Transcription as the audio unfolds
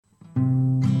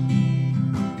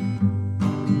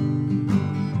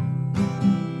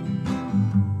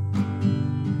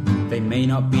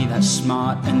not be that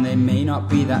smart and they may not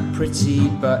be that pretty,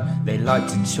 but they like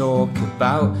to talk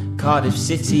about Cardiff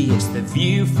City. It's the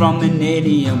view from the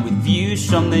Ninian, with views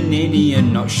from the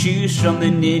Ninian, not shoes from the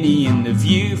Ninian, the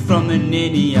view from the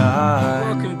Ninian.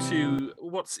 Welcome to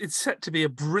it's set to be a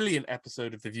brilliant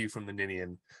episode of The View from the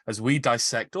Ninian, as we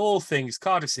dissect all things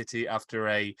Cardiff City after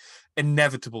a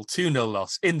inevitable 2-0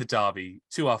 loss in the derby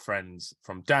to our friends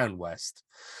from down west.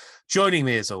 Joining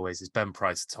me, as always, is Ben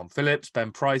Price and Tom Phillips.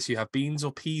 Ben Price, you have beans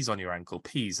or peas on your ankle?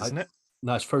 Peas, isn't it?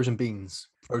 No, it's frozen beans.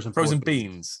 Frozen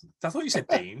beans. I thought you said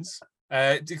beans.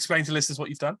 Explain to listeners what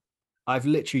you've done. I've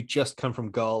literally just come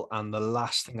from goal, and the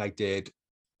last thing I did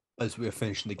as we were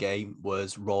finishing the game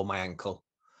was roll my ankle.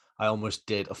 I almost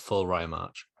did a full Ryan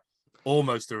Marsh.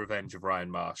 Almost the revenge of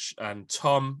Ryan Marsh. And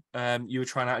Tom, you were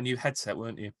trying out a new headset,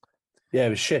 weren't you? Yeah,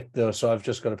 it was shit though, so I've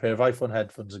just got a pair of iPhone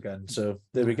headphones again. So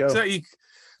there we go. So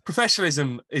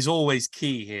professionalism is always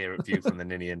key here at View from the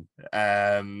Ninian.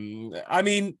 I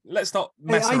mean, let's not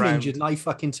mess around. I'm injured and I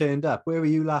fucking turned up. Where were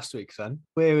you last week, son?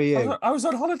 Where were you? I was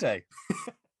on holiday.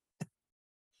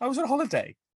 I was on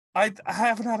holiday. I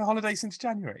haven't had a holiday since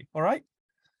January, all right?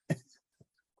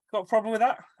 Got a problem with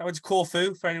that? I went to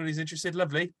Corfu, for anyone who's interested.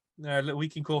 Lovely. A little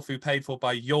week in Corfu paid for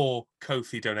by your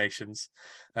Ko-fi donations.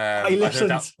 I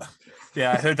listened.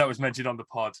 I heard that was mentioned on the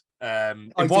pod.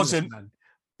 It wasn't.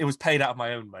 It was paid out of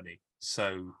my own money.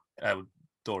 So,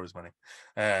 Dora's money.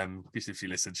 Because if she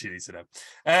listens, she needs to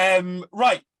know.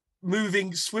 Right.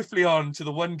 Moving swiftly on to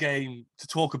the one game to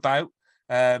talk about.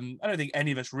 I don't think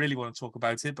any of us really want to talk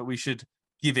about it, but we should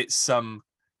give it some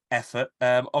effort.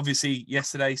 Obviously,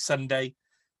 yesterday, Sunday,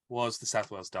 was the South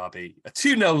Wales derby. A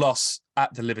 2-0 loss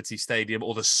at the Liberty Stadium,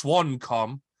 or the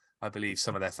Swancom, I believe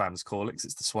some of their fans call it, because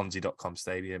it's the Swansea.com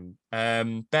stadium.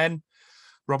 Ben,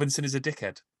 Robinson is a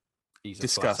dickhead.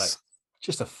 Discuss.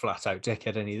 Just a flat-out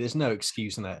dickhead, isn't he? There's no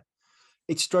excuse in it.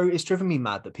 It's driven me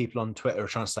mad that people on Twitter are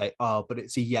trying to say, oh, but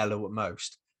it's a yellow at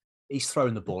most. He's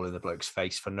thrown the ball in the bloke's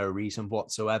face for no reason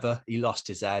whatsoever. He lost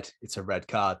his head. It's a red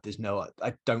card.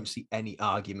 I don't see any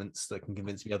arguments that can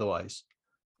convince me otherwise.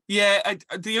 Yeah,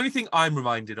 the only thing I'm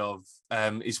reminded of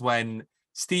is when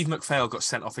Steve McPhail got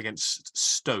sent off against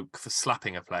Stoke for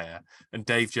slapping a player, and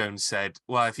Dave Jones said,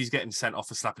 well, if he's getting sent off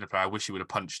for slapping a player, I wish he would have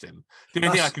punched him. The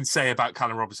only thing I can say about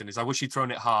Callum Robinson is I wish he'd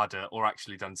thrown it harder or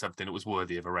actually done something that was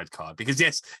worthy of a red card. Because,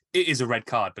 yes, it is a red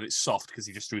card, but it's soft because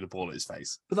he just threw the ball at his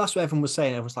face. But that's what everyone was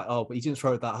saying. Everyone's like, oh, but he didn't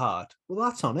throw it that hard. Well,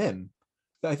 that's on him.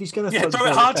 But if he's going to throw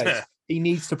it harder, he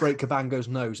needs to break Cabango's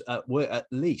nose at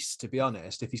least, to be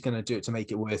honest, if he's going to do it to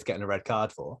make it worth getting a red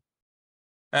card for.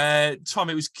 Tom,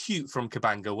 it was cute from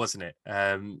Cabango, wasn't it?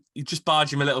 You just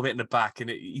barged him a little bit in the back, and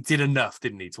he did enough,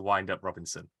 didn't he, to wind up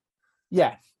Robinson?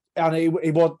 Yeah, and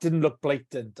it didn't look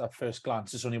blatant at first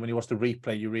glance. It's only when you watch the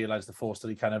replay you realise the force that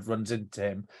he kind of runs into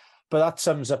him. But that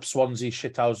sums up Swansea's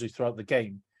shithousery throughout the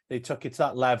game. They took it to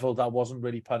that level that wasn't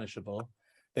really punishable.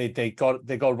 They got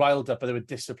riled up, but they were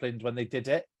disciplined when they did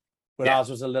it. Whereas ours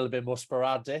was a little bit more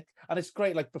sporadic. And it's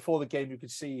great, like before the game, you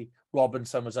could see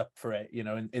Robinson was up for it,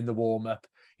 in the warm-up.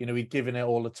 He'd given it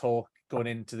all the talk going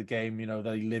into the game,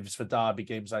 that he lives for derby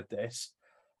games like this.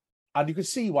 And you could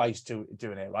see why he's doing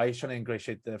it, right? He's trying to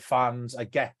ingratiate the fans. I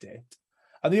get it.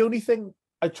 And the only thing,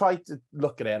 I tried to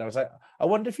look at it and I was like, I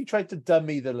wonder if he tried to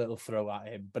dummy the little throw at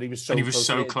him, but he was so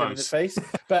close in his face.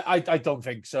 But I don't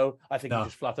think so. I think he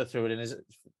just flat threw it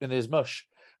in his mush.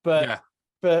 But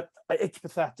it's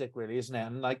pathetic, really, isn't it?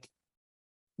 And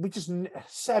this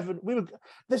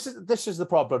is the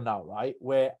problem now, right?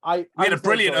 Where we had a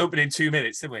brilliant opening 2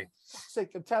 minutes, didn't we?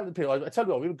 I'm telling people,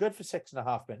 we were good for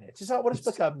 6.5 minutes. Is that what it's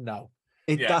become now?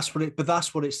 That's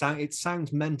what it sounds. It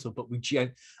sounds mental, but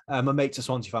my mate's a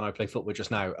Swansea fan I play football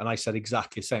just now, and I said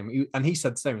exactly the same. And he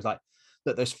said the same. It was like,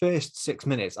 that those first 6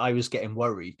 minutes, I was getting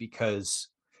worried because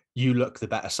you look the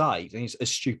better side. And it's as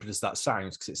stupid as that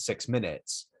sounds because it's 6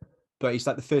 minutes. But it's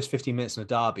like the first 15 minutes in a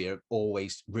derby are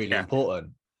always really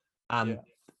important. And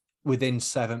within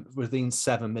seven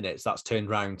minutes, that's turned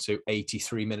around to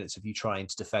 83 minutes of you trying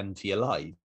to defend for your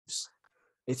lives.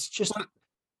 It's just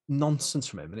nonsense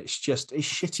from him. And it's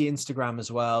shitty Instagram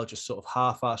as well, just sort of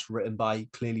half-assed written by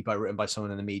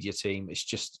someone in the media team. It's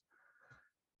just,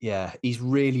 he's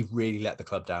really, really let the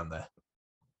club down there.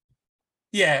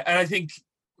 Yeah, and I think,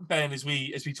 Ben, as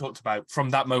we talked about, from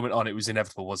that moment on, it was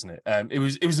inevitable, wasn't it? It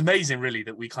was amazing, really,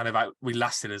 that we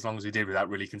lasted as long as we did without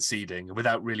really conceding and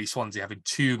without really Swansea having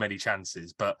too many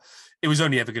chances. But it was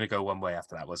only ever going to go one way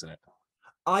after that, wasn't it?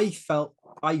 I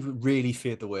really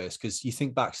feared the worst because you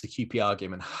think back to the QPR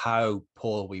game and how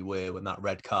poor we were when that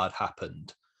red card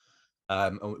happened.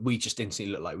 And we just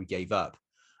instantly looked like we gave up.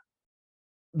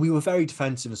 We were very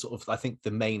defensive and I think the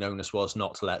main onus was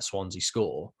not to let Swansea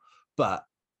score. but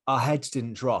our heads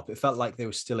didn't drop. It felt like there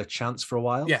was still a chance for a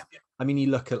while. Yeah. I mean, you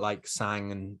look at like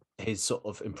Sang and his sort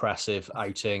of impressive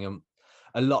outing, and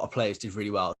a lot of players did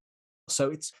really well.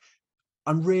 So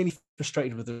I'm really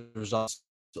frustrated with the results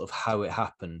of how it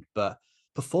happened, but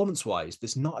performance-wise,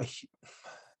 there's not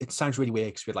it sounds really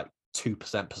weird because we had like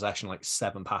 2% possession, like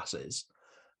 7 passes,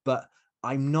 but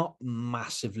I'm not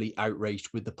massively outraged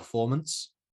with the performance.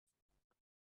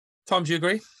 Tom, do you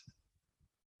agree?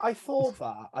 I thought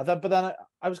that, but then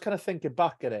I was kind of thinking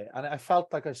back at it, and I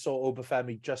felt like I saw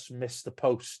Obafemi just miss the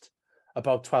post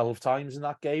about 12 times in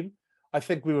that game. I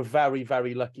think we were very,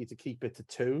 very lucky to keep it to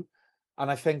 2. And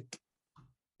I think,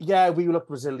 yeah, we looked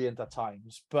resilient at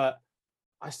times, but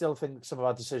I still think some of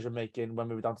our decision-making when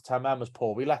we were down to 10 men was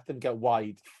poor. We let them get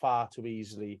wide far too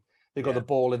easily. They got the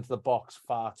ball into the box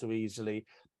far too easily.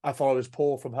 I thought it was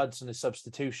poor from Hudson, his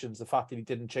substitutions, the fact that he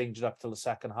didn't change it up till the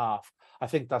second half. I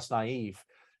think that's naive.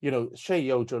 You know,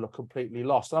 Shea Ojo looked completely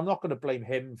lost. And I'm not going to blame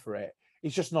him for it.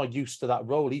 He's just not used to that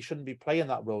role. He shouldn't be playing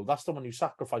that role. That's the one you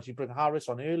sacrifice. You bring Harris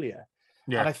on earlier.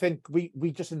 Yeah. And I think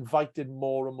we just invited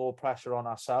more and more pressure on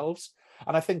ourselves.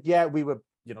 And I think, yeah, we were,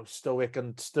 stoic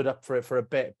and stood up for it for a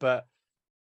bit. But,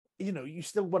 you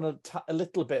still want a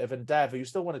little bit of endeavour. You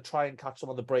still want to try and catch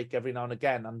them on the break every now and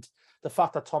again. And the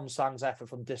fact that Tom Sang's effort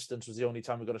from distance was the only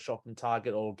time we got a shot on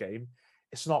target all game,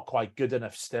 it's not quite good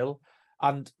enough still.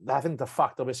 And I think the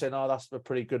fact that we're saying, oh, that's a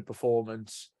pretty good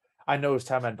performance. I know it's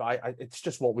 10 men, but it's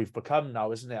just what we've become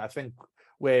now, isn't it? I think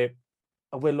we're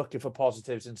looking for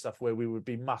positives and stuff where we would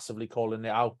be massively calling it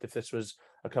out if this was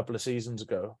a couple of seasons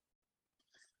ago.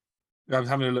 I'm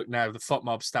having a look now. The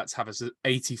FOTMob stats have us at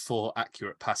 84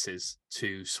 accurate passes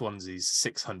to Swansea's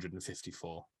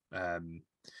 654.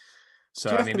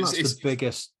 So I mean, it's the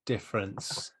biggest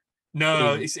difference.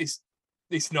 No,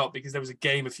 it's not, because there was a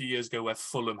game a few years ago where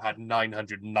Fulham had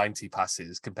 990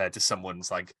 passes compared to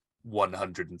someone's like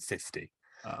 150.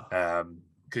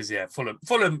 Because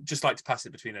Fulham just like to pass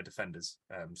it between their defenders.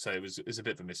 So it was a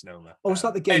bit of a misnomer. Oh, was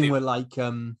that the game where like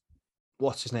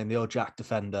what's his name, the old Jack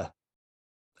defender?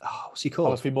 Oh, what's he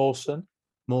called? Must be Mawson.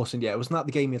 Mawson, yeah. Wasn't that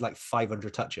the game he had like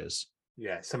 500 touches?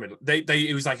 Yeah, something.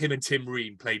 It was like him and Tim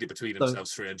Ream played it between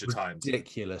themselves 300 times.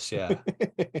 Ridiculous, yeah.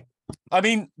 I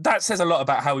mean, that says a lot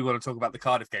about how we want to talk about the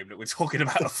Cardiff game, that we're talking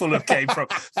about a Fulham game from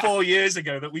 4 years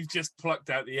ago that we've just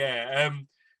plucked out the air.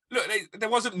 Look, there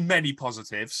wasn't many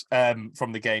positives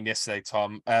from the game yesterday,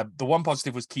 Tom. The one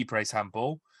positive was Kipres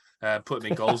handball. Put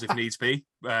him in goals if needs be.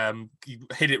 He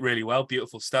hit it really well,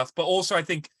 beautiful stuff. But also, I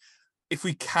think if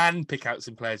we can pick out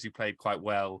some players who played quite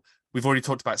well, we've already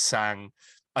talked about Sang.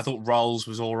 I thought Rolls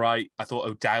was all right. I thought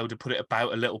O'Dowd had put it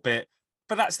about a little bit.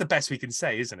 But that's the best we can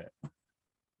say, isn't it?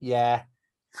 Yeah.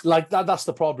 Like that's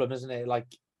the problem, isn't it? Like,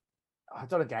 I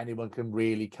don't think anyone can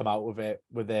really come out of it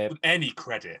with any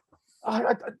credit.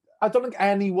 I don't think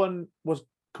anyone was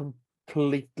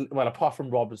completely, well, apart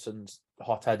from Robertson's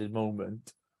hot-headed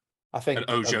moment. I think and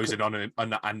Ojo's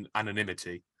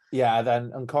anonymity. Yeah,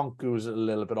 then Nkunku was a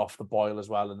little bit off the boil as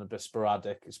well and a bit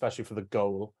sporadic, especially for the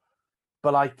goal.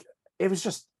 But like, it was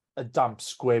just a damp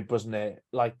squib, wasn't it?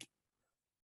 Like,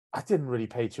 I didn't really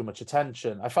pay too much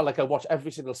attention. I felt like I watched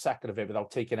every single second of it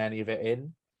without taking any of it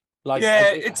in. Like,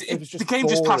 yeah, it was just the game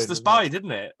boring, just passed us by,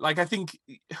 didn't it? Like, I think,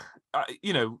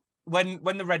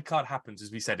 when the red card happens,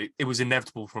 as we said, it was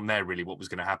inevitable from there, really, what was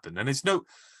going to happen. And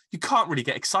you can't really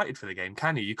get excited for the game,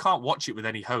 can you? You can't watch it with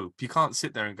any hope. You can't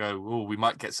sit there and go, oh, we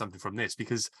might get something from this,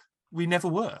 because we never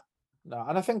were. No,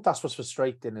 and I think that's what's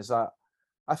frustrating, is that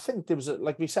I think there was,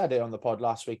 like we said it on the pod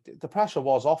last week, the pressure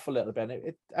was off a little bit.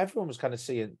 And everyone was kind of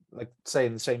saying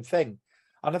the same thing.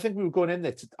 And I think we were going in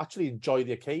there to actually enjoy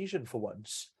the occasion for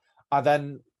once. And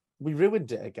then we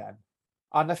ruined it again.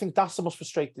 And I think that's the most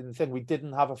frustrating thing. We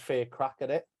didn't have a fair crack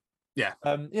at it. Yeah.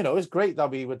 It was great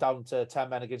that we were down to 10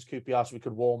 men against QPR so we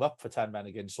could warm up for 10 men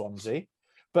against Swansea.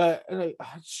 But I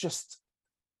just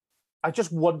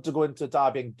want to go into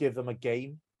Derby and give them a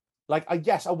game. Like, I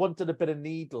wanted a bit of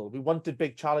needle. We wanted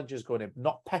big challenges going in,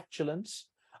 not petulance.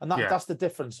 And that's the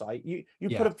difference, right? You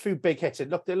put a few big hits in.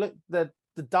 Look,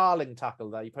 the Darling tackle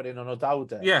there you put in on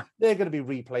O'Dowd. Yeah. They're going to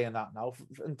be replaying that now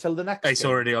until the next It's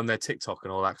game. already on their TikTok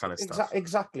and all that kind of stuff.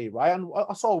 Exactly, right? And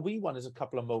I saw a wee one as a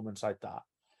couple of moments like that.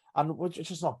 And we're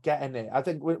just not getting it. I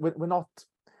think we're not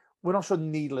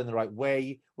showing needle in the right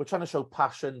way. We're trying to show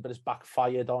passion, but it's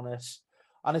backfired on us.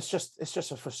 And it's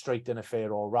just a frustrating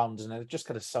affair all round, isn't it? It just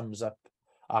kind of sums up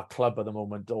our club at the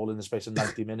moment, all in the space of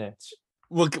 90 minutes.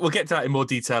 We'll get to that in more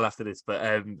detail after this.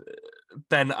 But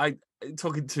Ben, I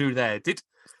talking through there. Did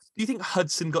do you think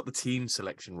Hudson got the team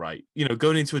selection right? You know,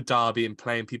 going into a derby and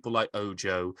playing people like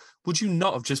Ojo, would you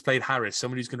not have just played Harris,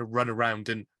 someone who's going to run around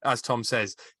and, as Tom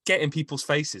says, get in people's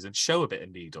faces and show a bit of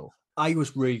needle? I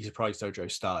was really surprised Ojo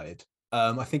started.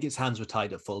 I think his hands were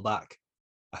tied at fullback.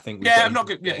 I think. I'm not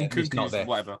good. Yeah, Nkunku's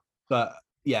whatever. But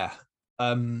yeah,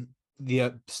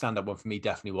 the stand-up one for me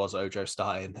definitely was Ojo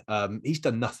starting. He's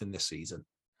done nothing this season.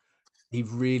 He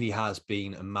really has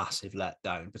been a massive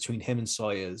letdown between him and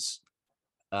Sawyers.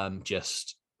 I've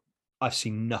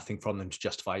seen nothing from them to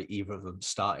justify either of them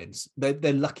starting.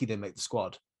 They're lucky they make the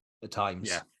squad at times.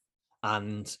 Yeah.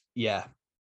 And yeah,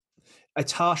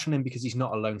 it's harsh on him because he's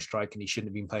not a lone striker and he shouldn't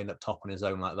have been playing up top on his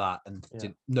own like that. And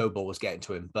no ball was getting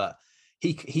to him. But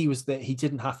he was there. He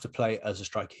didn't have to play as a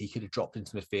striker. He could have dropped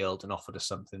into midfield and offered us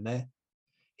something there.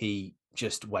 He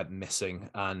just went missing.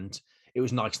 And it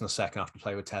was nice in the second half to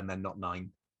play with 10 men, not 9.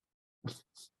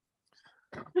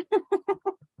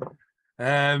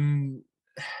 I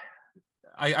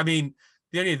mean,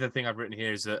 the only other thing I've written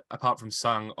here is that apart from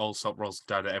Sang, Allsop,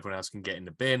 Rosdada, everyone else can get in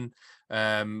the bin.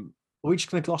 Are we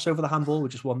just going to gloss over the handball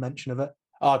with just one mention of it?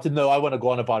 Oh, I didn't know. I want to go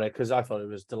on about it because I thought it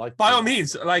was delightful. By all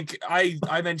means, like I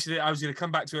mentioned it, I was going to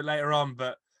come back to it later on,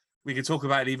 but we could talk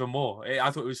about it even more.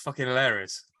 I thought it was fucking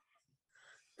hilarious.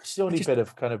 It's the only bit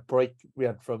of kind of break we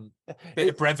had from bit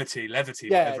of brevity, levity.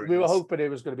 Yeah, we were hoping it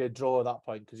was going to be a draw at that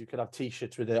point because you could have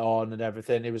T-shirts with it on and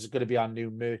everything. It was going to be our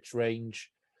new merch range,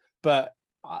 but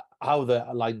how the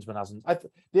linesman hasn't.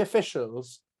 The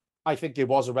officials, I think it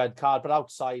was a red card, but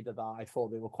outside of that, I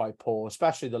thought they were quite poor,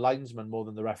 especially the linesman more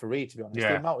than the referee. To be honest,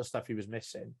 the amount of stuff he was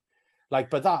missing, but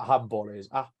that handball is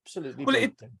absolutely. Well,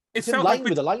 it felt in line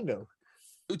with the line though.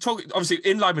 Obviously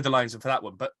in line with the lines for that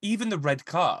one, but even the red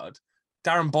card.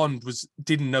 Darren Bond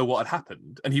didn't know what had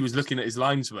happened, and he was looking at his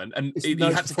linesman, and he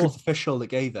had the fourth official that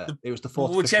gave it. It was the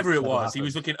fourth, whichever it was. He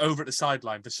was looking over at the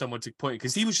sideline for someone to point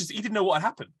because he didn't know what had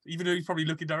happened, even though he's probably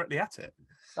looking directly at it.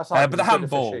 That's how but the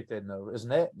handball, though,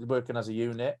 isn't it? Working as a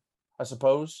unit, I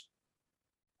suppose.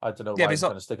 I don't know why he's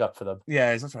trying to stick up for them.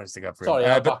 Yeah, he's not trying to stick up for him. Sorry,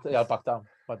 I'll back down.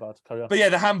 My bad. Carry on. But yeah,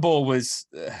 the handball was.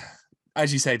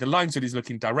 As you say, the linesman is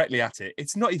looking directly at it.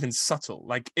 It's not even subtle.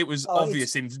 Like it was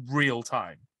obvious in real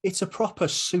time. It's a proper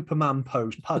Superman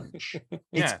pose punch.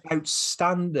 It's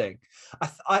outstanding.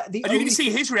 And you can see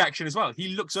his reaction as well. He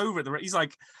looks over at he's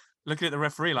like looking at the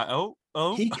referee like, oh.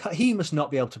 He must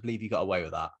not be able to believe he got away with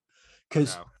that.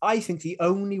 Because I think the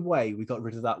only way we got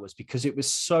rid of that was because it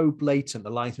was so blatant.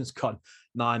 The linesman's gone,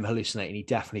 I'm hallucinating. He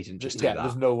definitely didn't just do that.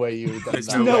 There's no way you would have done that.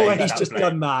 There's no way he's just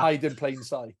done that. Hide in plain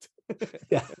sight.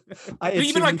 Yeah.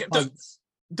 Even like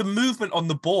the movement on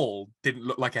the ball didn't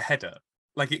look like a header.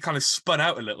 Like it kind of spun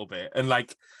out a little bit, and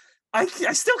like I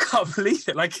still can't believe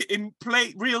it. Like in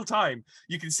real time,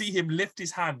 you can see him lift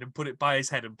his hand and put it by his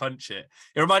head and punch it.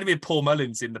 It reminded me of Paul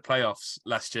Mullins in the playoffs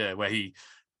last year, where he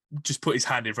just put his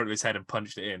hand in front of his head and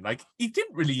punched it in. Like he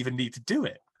didn't really even need to do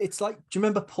it. It's like, do you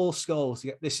remember Paul Scholes?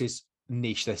 This is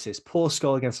niche. Paul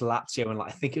Scholes against Lazio, and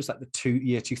I think it was like the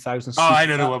year 2000. Oh, I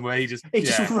know the one where he just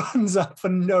runs up for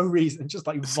no reason, just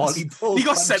like volleyball. He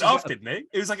got sent off, didn't he?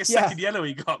 It was like a second yellow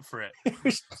he got for it. It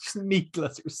was just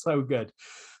needless. It was so good.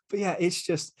 But yeah, it's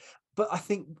just. But I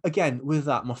think again with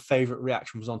that, my favorite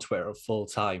reaction was on Twitter at full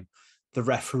time. The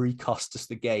referee cost us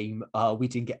the game. We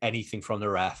didn't get anything from the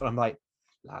ref, and I'm like,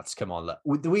 lads, come on, look,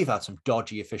 we've had some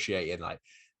dodgy officiating. Like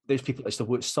those people, it's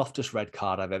the softest red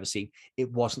card I've ever seen.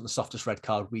 It wasn't the softest red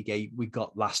card we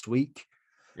got last week.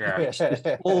 Yeah,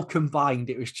 all combined,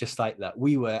 it was just like that.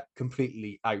 We were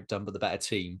completely outdone by the better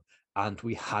team, and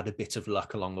we had a bit of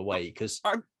luck along the way. Because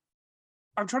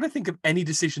I'm trying to think of any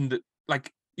decision that,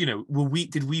 like, you know,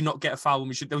 did we not get a foul when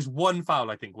we should? There was one foul,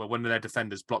 I think, where one of their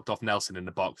defenders blocked off Nelson in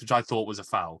the box, which I thought was a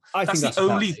foul. I think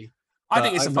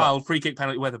it's a foul, free kick,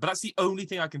 penalty, whether. But that's the only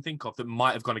thing I can think of that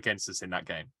might have gone against us in that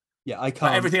game. Yeah, I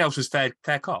can't. But everything else was fair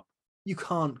cop. You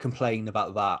can't complain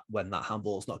about that when that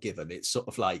handball's not given. It's sort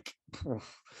of like,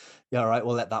 yeah, all right,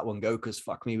 we'll let that one go because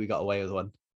fuck me, we got away with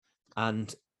one.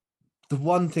 And the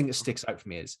one thing that sticks out for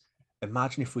me is,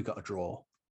 imagine if we got a draw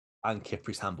and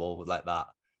Kipri's handball was like that.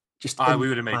 We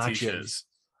would have made T-shirts.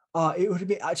 It would have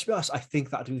been. To be honest, I think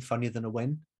that'd have been funnier than a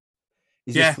win.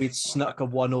 If we'd snuck a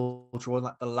 1-1 draw in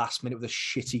like the last minute with a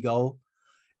shitty goal,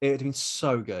 it would have been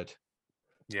so good.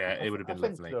 Yeah, it would have been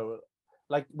lovely. Though,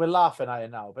 like we're laughing at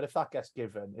it now, but if that gets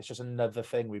given, it's just another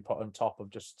thing we put on top of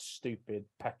just stupid,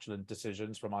 petulant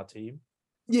decisions from our team.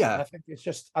 Yeah, and I think it's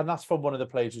just, and that's from one of the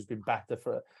players who's been better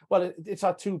for. Well, it's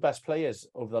our two best players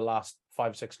over the last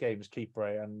 5-6 games, Keeper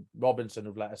and Robinson,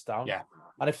 who've let us down. Yeah,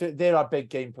 and if they're our big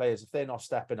game players, if they're not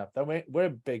stepping up, then we're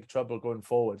in big trouble going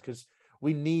forward because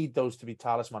we need those to be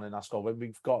talisman in our squad. When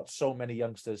we've got so many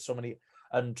youngsters, so many.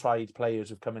 untried players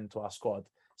who've come into our squad.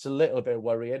 It's a little bit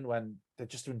worrying when they're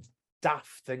just doing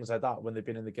daft things like that when they've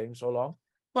been in the game so long.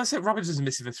 Well, I said Robinson's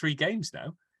missing for 3 games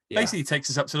now. Yeah. Basically, he takes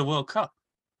us up to the World Cup.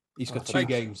 He's got 2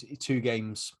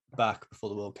 games back before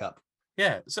the World Cup.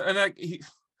 Yeah, so and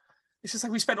it's just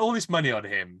like we spent all this money on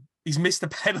him. He's missed a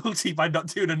penalty by not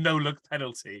doing a no-look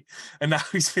penalty, and now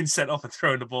he's been sent off and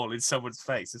thrown the ball in someone's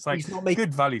face. It's like he's not making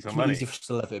good value for money. Easy for us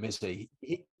to love him, is he?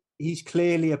 He's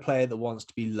clearly a player that wants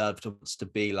to be loved, wants to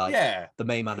be like the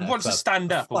main man. He wants to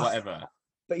stand up or whatever.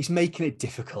 But he's making it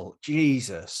difficult.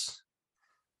 Jesus.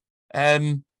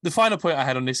 The final point I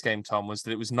had on this game, Tom, was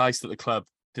that it was nice that the club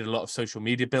did a lot of social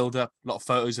media build-up, a lot of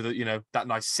photos of that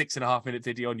nice 6.5-minute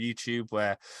video on YouTube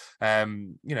where,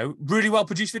 really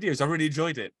well-produced videos. I really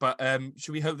enjoyed it. But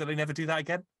should we hope that they never do that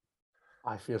again?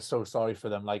 I feel so sorry for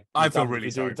them. Like I feel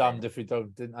really sorry. Damned if we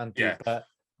don't, didn't you? But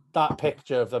that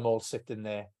picture of them all sitting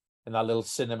there in that little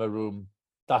cinema room,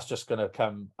 that's just going to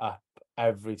come up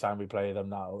every time we play them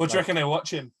now. What do you reckon they're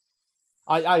watching?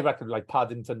 I reckon like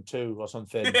Paddington 2 or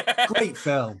something. Great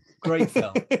film.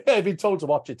 I've been told to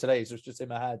watch it today, so it's just in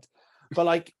my head. But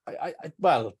like,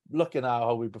 well, looking at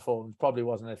how we performed, probably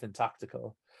wasn't anything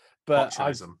tactical. But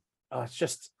it's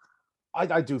just,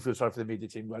 I do feel sorry for the media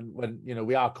team when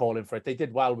we are calling for it. They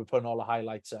did well with putting all the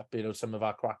highlights up. Some of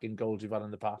our cracking goals we've had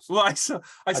in the past. Well, I saw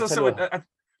someone.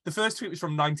 The first tweet was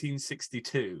from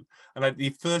 1962, and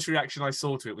the first reaction I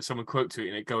saw to it was someone quote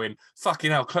tweeting it, going, "Fucking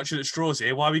hell, clutching at straws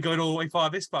here. Why are we going all the way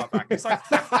this far back?" It's like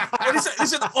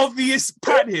there's an obvious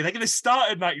pattern here. They're going to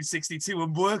start in 1962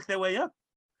 and work their way up.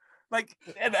 Like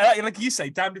you say,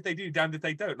 damned if they do, damned if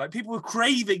they don't. Like people were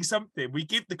craving something.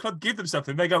 The club give them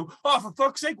something. They go, "Oh, for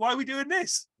fuck's sake, why are we doing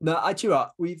this?" No, I tell you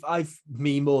what,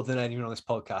 me more than anyone on this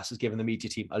podcast has given the media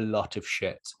team a lot of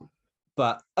shit.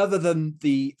 But other than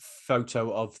the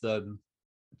photo of them,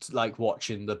 like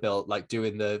watching the build, like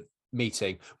doing the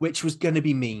meeting, which was going to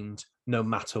be memed no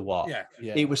matter what. Yeah.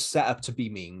 It was set up to be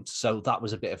memed, so that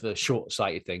was a bit of a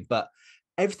short-sighted thing. But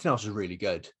everything else was really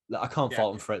good. Like, I can't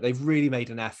fault them for it. They've really made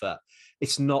an effort.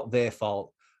 It's not their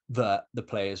fault that the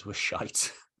players were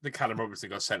shite. The Callum Robinson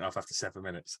got sent off after 7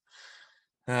 minutes.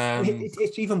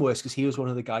 It's even worse because he was one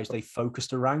of the guys they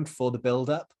focused around for the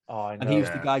build-up. Oh, I know. And he was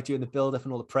the guy doing the build-up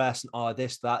and all the press and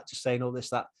this, that, just saying all this,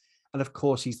 that. And of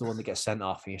course, he's the one that gets sent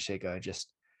off. And you should go,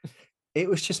 it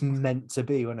was just meant to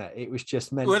be, wasn't it? It was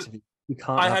just meant to be. You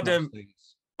can't.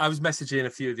 I was messaging a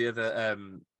few of the other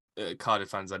Cardiff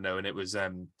fans I know, and it was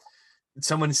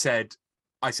someone said,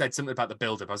 I said something about the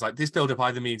build-up. I was like, this build-up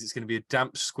either means it's going to be a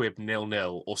damp squib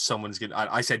 0-0, or someone's going to...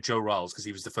 I said Joe Riles because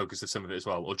he was the focus of some of it as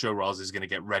well, or Joe Riles is going to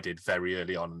get redded very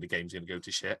early on and the game's going to go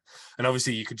to shit. And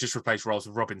obviously you could just replace Riles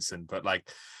with Robinson, but like,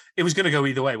 it was going to go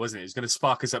either way, wasn't it? It was going to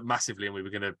spark us up massively and we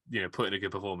were going to, put in a good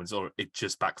performance, or it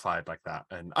just backfired like that.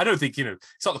 And I don't think,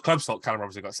 it's not the club's fault Callum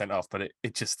Robinson got sent off, but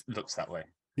it just looks that way.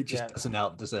 It just doesn't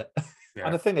help, does it? Yeah.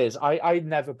 And the thing is, I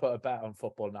never put a bet on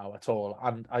football now at all.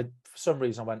 And for some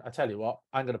reason, I went, I tell you what,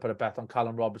 I'm going to put a bet on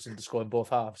Callum Robinson to score in both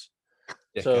halves.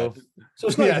 Yeah, so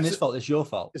it's not even his fault, it's your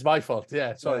fault. It's my fault,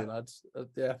 yeah. Sorry, lads.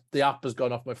 The app has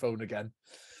gone off my phone again.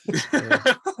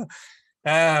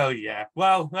 Oh, yeah.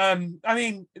 Well, I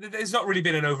mean, there's not really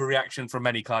been an overreaction from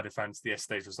many Cardiff fans to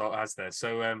yesterday's result, has there?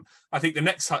 So I think the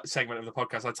next segment of the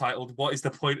podcast I titled, "What is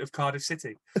the point of Cardiff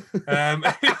City?"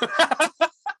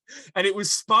 And it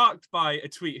was sparked by a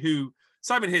tweet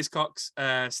Simon Hiscox,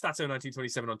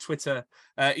 Stato1927 on Twitter.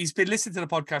 He's been listening to the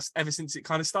podcast ever since it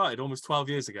kind of started, almost 12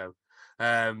 years ago.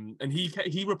 And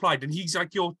he replied, and he's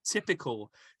like your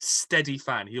typical steady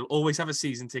fan. He'll always have a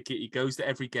season ticket. He goes to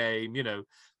every game,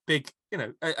 big,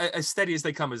 as steady as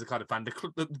they come as a Cardiff fan,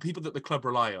 the people that the club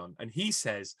rely on. And he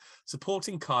says,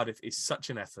 supporting Cardiff is such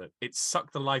an effort. It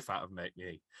sucked the life out of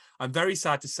me. I'm very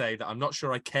sad to say that I'm not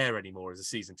sure I care anymore as a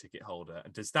season ticket holder.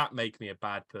 And does that make me a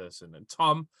bad person? And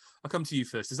Tom, I'll come to you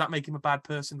first. Does that make him a bad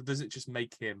person, or does it just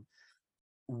make him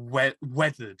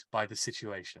weathered by the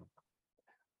situation?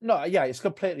 No, yeah, it's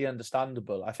completely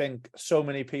understandable. I think so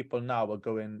many people now are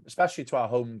going, especially to our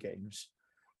home games,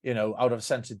 out of a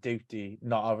sense of duty,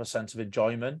 not out of a sense of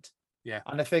enjoyment. Yeah.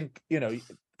 And I think,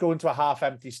 going to a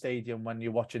half-empty stadium when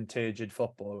you're watching turgid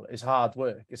football is hard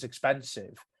work. It's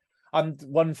expensive. And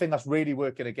one thing that's really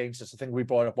working against us, I think we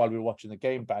brought up while we were watching the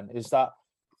game, Ben, is that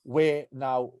the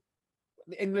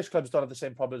English clubs don't have the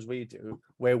same problems we do,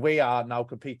 where we are now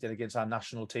competing against our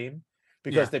national team.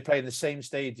 Because they play in the same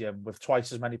stadium with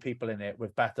twice as many people in it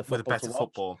with better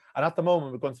football. And at the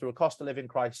moment, we're going through a cost of living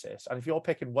crisis. And if you're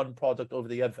picking one product over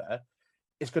the other,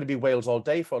 it's going to be Wales all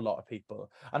day for a lot of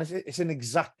people. And it's in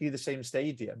exactly the same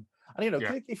stadium. And,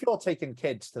 if you're taking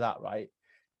kids to that, right,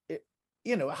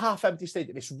 half empty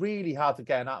stadium, it's really hard to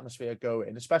get an atmosphere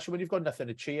going, especially when you've got nothing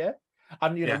to cheer.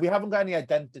 And, we haven't got any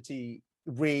identity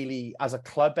really as a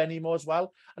club anymore as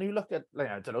well. And you look at,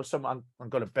 I don't know, I'm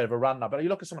got a bit of a rant now, but you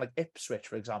look at someone like Ipswich,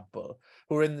 for example,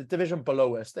 who are in the division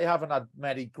below us. They haven't had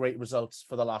many great results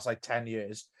for the last 10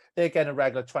 years. They're getting a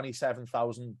regular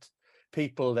 27,000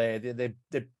 people there.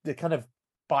 They're kind of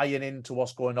buying into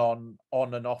what's going on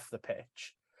and off the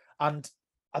pitch. And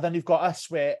then you've got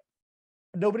us where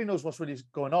nobody knows what's really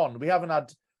going on. We haven't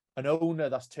had an owner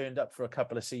that's turned up for a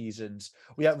couple of seasons.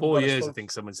 We have 4 years, I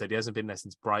think someone said. He hasn't been there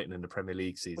since Brighton in the Premier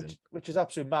League season. Which is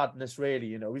absolute madness,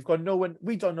 really. We've got no one.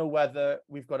 We don't know whether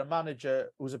we've got a manager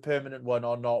who's a permanent one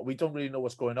or not. We don't really know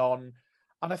what's going on.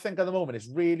 And I think at the moment it's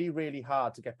really, really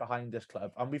hard to get behind this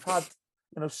club. And we've had,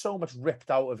 so much ripped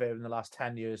out of it in the last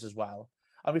 10 years as well.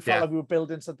 And we felt like we were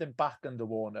building something back under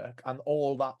Warnock, and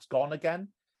all that's gone again.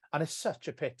 And it's such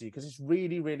a pity because it's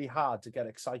really, really hard to get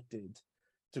excited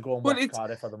to go and watch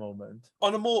Cardiff at the moment.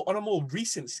 On a more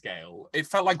recent scale, it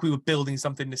felt like we were building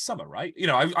something this summer, right?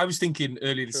 I was thinking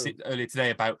earlier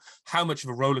today about how much of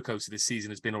a roller coaster this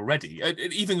season has been already.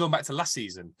 Even going back to last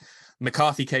season,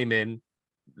 McCarthy came in,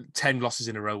 10 losses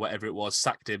in a row, whatever it was,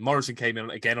 sacked him. Morrison came in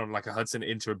again on like a Hudson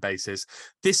interim basis.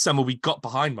 This summer, we got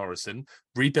behind Morrison,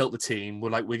 rebuilt the team. We're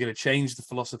going to change the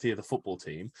philosophy of the football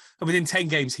team. And within 10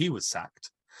 games, he was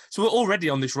sacked. So we're already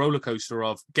on this roller coaster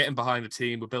of getting behind the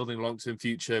team. We're building a long-term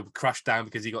future. We crashed down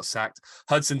because he got sacked.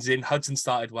 Hudson's in. Hudson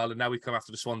started well, and now we come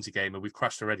after the Swansea game and we've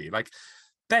crashed already.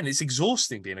 Ben, it's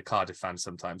exhausting being a Cardiff fan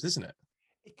sometimes, isn't it?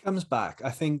 It comes back. I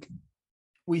think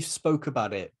we spoke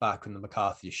about it back when the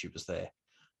McCarthy issue was there.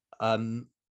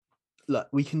 Look,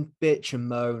 we can bitch and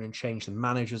moan and change the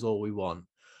managers all we want,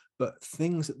 but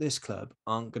things at this club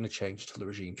aren't going to change till the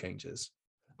regime changes.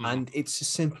 And it's as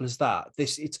simple as that.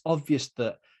 It's obvious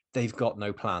that they've got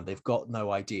no plan. They've got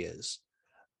no ideas.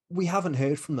 We haven't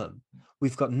heard from them.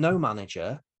 We've got no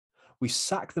manager. We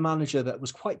sacked the manager that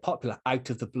was quite popular out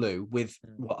of the blue with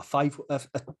a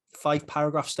five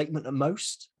paragraph statement at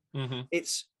most. Mm-hmm.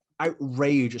 It's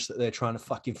outrageous that they're trying to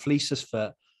fucking fleece us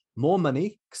for more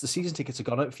money because the season tickets are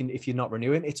gone up if you're not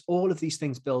renewing. It's all of these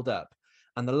things build up,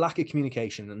 and the lack of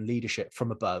communication and leadership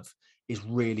from above is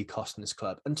really costing this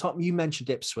club. And Tom, you mentioned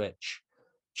Ipswich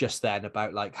just then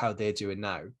about how they're doing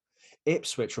now.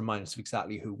 Ipswich remind us of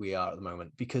exactly who we are at the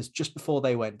moment, because just before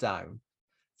they went down,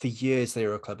 for years they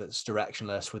were a club that's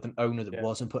directionless with an owner that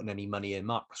wasn't putting any money in.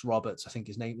 Marcus Roberts, I think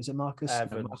his name is it Marcus?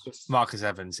 Evans. No, Marcus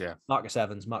Evans, yeah. Marcus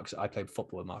Evans. I played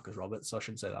football with Marcus Roberts, so I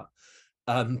shouldn't say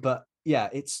that. But yeah,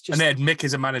 it's just. And they had Mick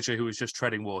as a manager who was just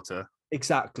treading water.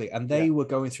 Exactly, and they were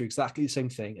going through exactly the same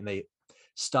thing, and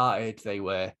they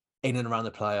were in and around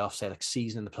the playoffs, they had a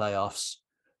season in the playoffs.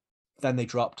 Then they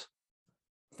dropped.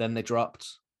 Then the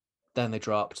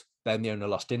owner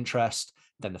lost interest.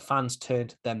 Then the fans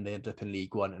turned. Then they ended up in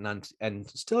League One and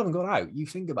still haven't got out. You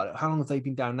think about it. How long have they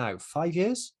been down now? 5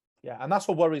 years? Yeah, and that's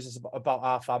what worries us about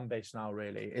our fan base now,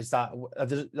 really, is that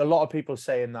there's a lot of people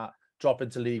saying that dropping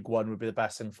to League One would be the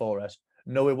best thing for us.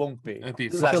 No, it won't be. It'd be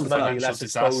less money, less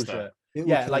exposure. It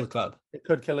would kill the club. It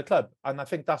could kill a club. And I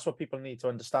think that's what people need to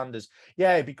understand is,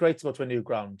 it'd be great to go to a new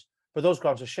ground, but those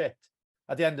grounds are shit.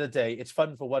 At the end of the day, it's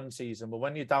fun for one season, but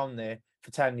when you're down there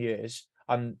for 10 years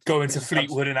and going to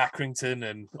Fleetwood and Accrington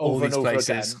and all these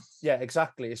places. Again, yeah,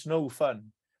 exactly. It's no fun.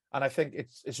 And I think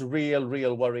it's a real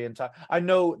worrying time. I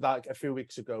know that a few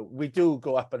weeks ago, we do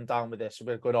go up and down with this.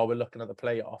 We're going, we're looking at the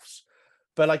playoffs.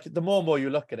 But the more and more you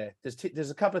look at it,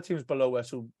 there's a couple of teams below us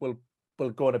who will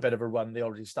go on a bit of a run. They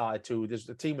already started to. There's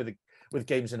a team with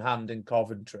games in hand in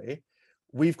Coventry.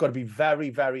 We've got to be very,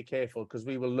 very careful because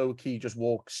we will low-key just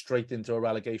walk straight into a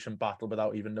relegation battle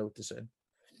without even noticing.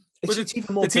 It's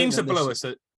even more the teams that below us.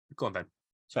 Go on, Ben.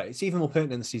 Sorry, it's even more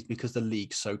pertinent in the season because the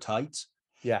league's so tight.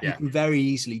 Yeah, you can very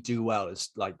easily do well as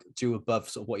do above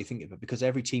sort of what you think of it, because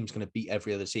every team's going to beat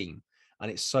every other team,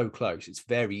 and it's so close. It's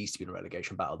very easy to be in a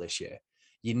relegation battle this year.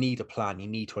 You need a plan. You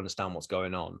need to understand what's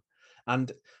going on,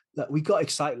 and we got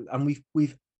excited, and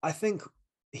we've I think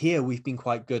here we've been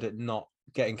quite good at not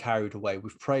getting carried away.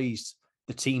 We've praised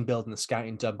the team building, the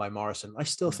scouting done by Morrison. I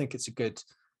still think it's a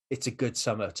good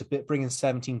summer to bring in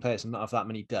 17 players and not have that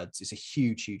many duds. It's a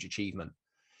huge achievement.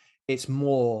 It's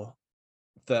more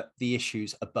that the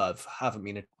issues above haven't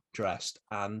been addressed,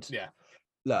 and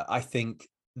look, I think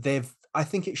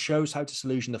it shows how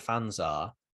disillusioned the fans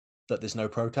are that there's no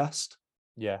protest.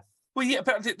 Yeah. Well, yeah,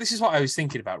 but this is what I was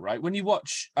thinking about, right? When you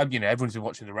watch, everyone's been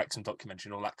watching the Wrexham documentary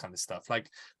and all that kind of stuff.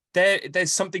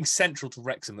 There's something central to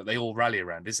Wrexham that they all rally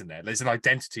around, isn't there? There's an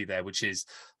identity there, which is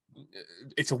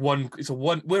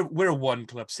we're a one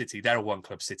club city, they're a one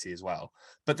club city as well,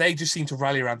 but they just seem to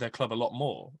rally around their club a lot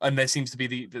more, and there seems to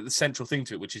be the central thing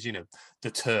to it, which is, you know,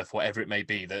 the turf, whatever it may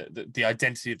be, the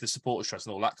identity of the supporters trust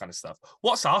and all that kind of stuff.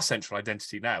 What's our central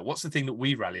identity now? What's the thing that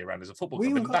we rally around as a football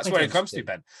club? And that's where it comes to,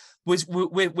 Ben.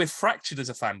 We're fractured as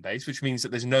a fan base, which means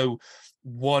that there's no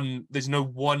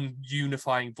one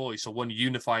unifying voice or one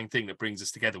unifying thing that brings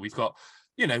us together. We've got,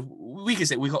 you know, we can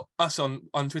say we've got us on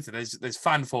Twitter. There's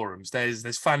fan forums,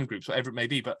 there's fan groups, whatever it may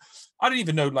be. But I don't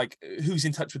even know like who's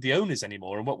in touch with the owners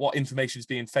anymore and what information is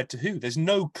being fed to who. There's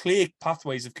no clear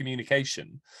pathways of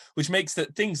communication, which makes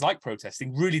that things like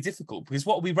protesting really difficult. Because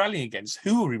what are we rallying against?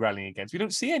 Who are we rallying against? We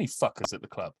don't see any fuckers at the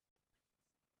club.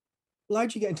 Well, how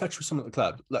do you get in touch with someone at the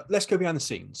club? Look, let's go behind the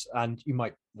scenes, and you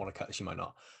might want to cut this, you might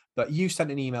not. But you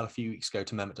sent an email a few weeks ago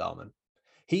to Mehmet Dalman.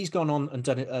 He's gone on and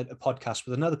done a podcast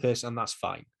with another person, and that's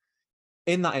fine.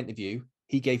 In that interview,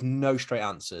 he gave no straight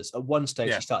answers. At one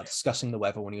stage, he started discussing the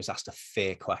weather when he was asked a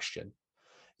fair question.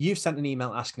 You've sent an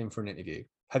email asking him for an interview.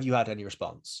 Have you had any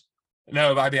response?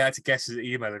 No, but I had to guess his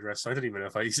email address, so I don't even know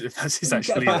if that's his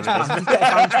actual email address.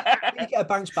 You get a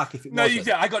bounce back if it wasn't.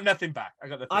 No, I got nothing back.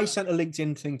 I sent a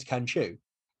LinkedIn thing to Ken Chu.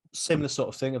 Similar sort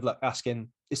of thing of like asking,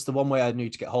 it's the one way I knew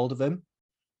to get hold of him.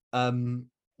 Can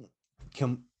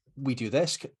we do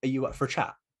this? Are you up for a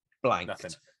chat? Blank.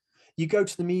 Nothing. You go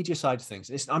to the media side of things.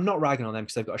 I'm not ragging on them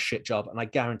because they've got a shit job, and I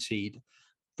guaranteed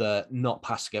the not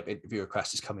passing up interview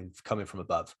request is coming from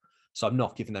above. So I'm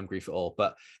not giving them grief at all.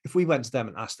 But if we went to them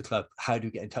and asked the club, how do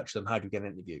we get in touch with them? How do we get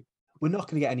an interview? We're not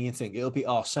going to get anything. It'll be,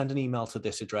 send an email to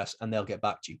this address and they'll get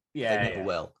back to you. Yeah, they never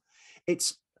will.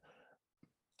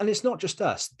 And it's not just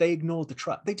us. They ignored the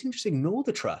trust. They didn't just ignore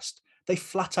the trust. They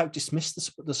flat out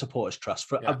dismissed the supporters trust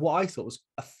for what I thought was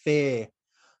a fair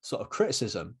sort of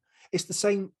criticism. It's the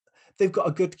same. They've got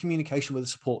a good communication with the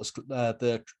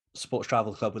supporters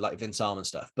travel club with like Vince Arm and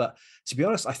stuff. But to be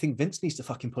honest, I think Vince needs to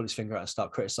fucking pull his finger out and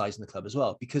start criticizing the club as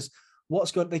well, because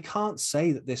they can't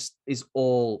say that this is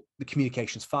all, the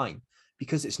communication's fine,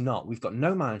 because it's not. We've got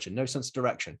no manager, no sense of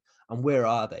direction. And where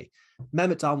are they?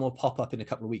 Mehmet Dalman will pop up in a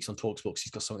couple of weeks on TalkSport because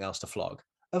he's got something else to flog.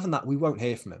 Other than that, we won't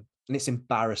hear from him. And it's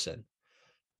embarrassing.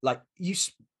 Like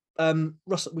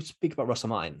Russell, we speak about Russell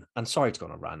Martin, and sorry to go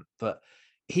on a rant, but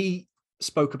he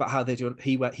spoke about how they're doing.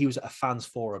 He was at a fans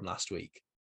forum last week.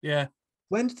 Yeah.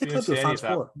 When did the club do a fans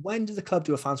forum? When did the club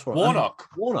do a fans forum?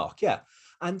 Warnock, yeah.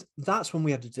 And that's when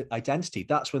we had an identity.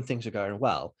 That's when things are going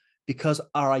well, because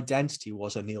our identity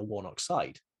was a Neil Warnock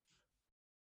side.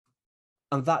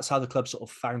 And that's how the club sort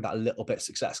of found that a little bit of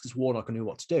success, because Warnock knew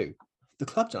what to do. The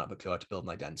club don't have a clue how to build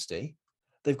an identity.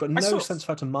 They've got no sense of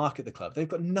how to market the club. They've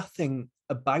got nothing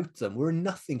about them. We're a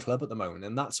nothing club at the moment,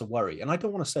 and that's a worry. And I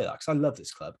don't want to say that because I love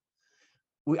this club.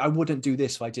 I wouldn't do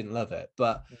this if I didn't love it.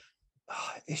 But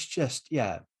it's just,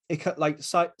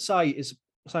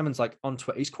 Simon's like on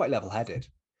Twitter. He's quite level-headed.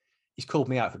 He's called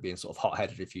me out for being sort of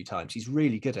hot-headed a few times. He's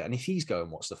really good at it. And if he's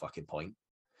going, what's the fucking point?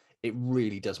 It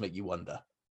really does make you wonder.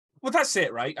 Well, that's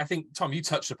it, right? I think, Tom, you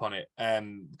touched upon it.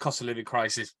 Cost of living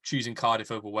crisis, choosing Cardiff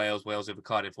over Wales, Wales over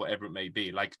Cardiff, whatever it may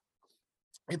be. Like,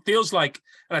 it feels like,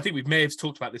 and I think we may have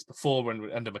talked about this before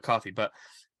when under McCarthy, but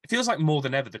it feels like more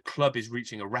than ever, the club is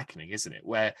reaching a reckoning, isn't it?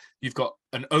 Where you've got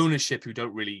an ownership who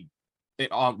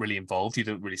aren't really involved. You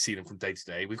don't really see them from day to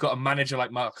day. We've got a manager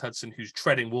like Mark Hudson who's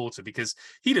treading water because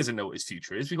he doesn't know what his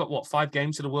future is. We've got, 5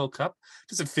 games to the World Cup?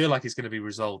 Doesn't feel like it's going to be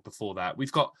resolved before that.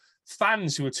 We've got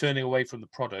fans who are turning away from the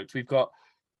product. We've got,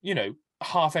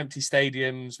 half-empty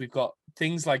stadiums. We've got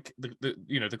things like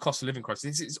the cost of living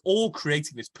crisis. It's all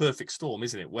creating this perfect storm,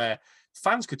 isn't it? Where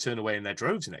fans could turn away in their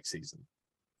droves next season.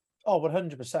 Oh,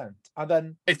 100%. And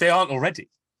then if they aren't already.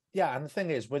 Yeah, and the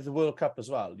thing is, with the World Cup as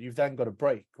well, you've then got a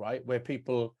break, right? Where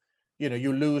people,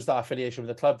 you lose that affiliation with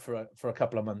the club for a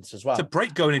couple of months as well. It's a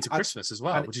break going into Christmas as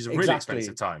well, which is a really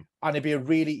expensive time. And it'd be a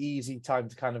really easy time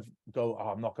to kind of go,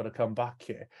 I'm not going to come back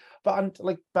here. But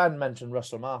like Ben mentioned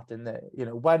Russell Martin there,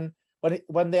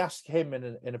 when they ask him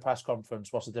in a press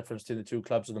conference, what's the difference between the two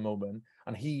clubs at the moment?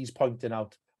 And he's pointing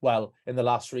out, well, in the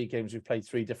last 3 games, we've played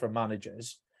 3 different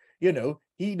managers.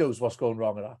 He knows what's going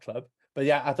wrong at our club. But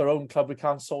yeah, at our own club, we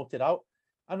can't sort it out.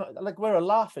 And like, we're a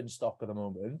laughing stock at the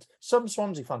moment. Some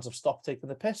Swansea fans have stopped taking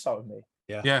the piss out of me.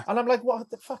 Yeah. And I'm like, what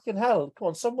the fucking hell? Come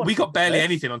on, someone. We got barely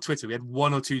anything on Twitter. We had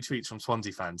 1 or 2 tweets from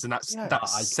Swansea fans, and that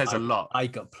says a lot. I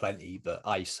got plenty, but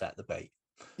I set the bait.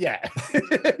 Yeah.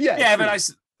 Yeah,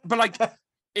 but like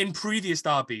in previous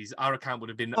derbies, our account would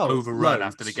have been overrun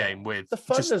after the game with the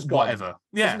fun just has gone, whatever.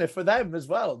 Yeah, isn't it, for them as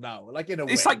well now? Like in a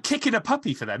way, it's like kicking a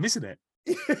puppy for them, isn't it?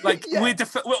 Like we're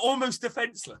almost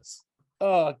defenseless.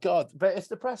 Oh God, but it's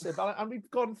depressive, and we've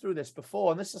gone through this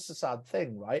before, and this is a sad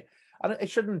thing, right? And it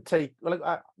shouldn't take.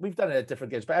 We've done it at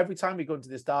different games, but every time we go into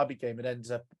this derby game, we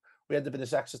end up in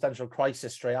this existential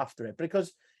crisis straight after it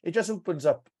because it just opens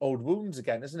up old wounds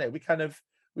again, isn't it? We kind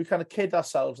of kid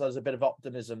ourselves. There's a bit of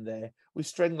optimism there. We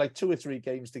string like 2 or 3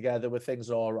 games together where things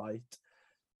are all right,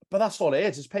 but that's all it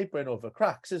is. It's papering over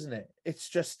cracks, isn't it? It's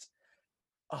just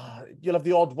you'll have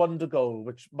the odd wonder goal,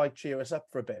 which might cheer us up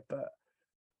for a bit, but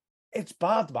it's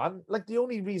bad, man. Like the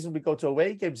only reason we go to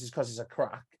away games is because it's a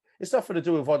crack. It's nothing to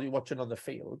do with what you're watching on the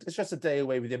field. It's just a day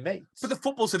away with your mates. But the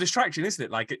football's a distraction, isn't it?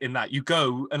 Like in that you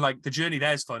go and like the journey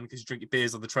there is fun because you drink your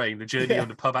beers on the train. The journey on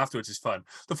the pub afterwards is fun.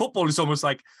 The football is almost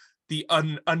like the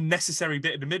unnecessary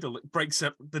bit in the middle that breaks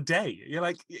up the day. You're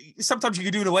like, sometimes you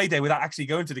could do an away day without actually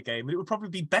going to the game, and it would probably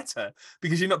be better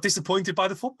because you're not disappointed by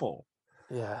the football.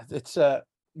 Yeah, it's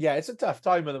a tough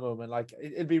time at the moment. Like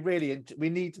it'd be really. We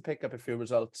need to pick up a few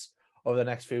results over the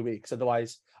next few weeks.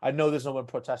 Otherwise, I know there's no one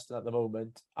protesting at the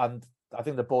moment, and I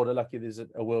think the board are lucky there's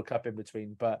a World Cup in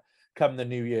between. But come the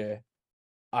new year,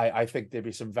 I think there'll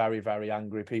be some very, very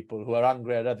angry people who are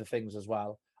angry at other things as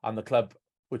well. And the club,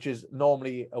 which is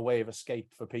normally a way of escape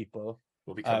for people,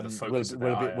 will become the focus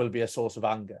will be a source of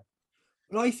anger.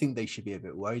 But I think they should be a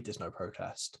bit worried there's no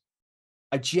protest.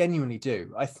 I genuinely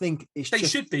do. I think they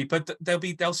should be, but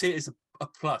they'll see it as a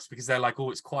plus because they're like, oh,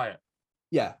 it's quiet.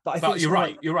 Yeah, but I think you're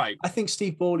right. You're right. I think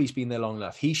Steve Borley's been there long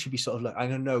enough. He should be sort of like, I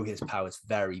know his power is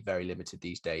very, very limited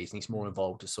these days, and he's more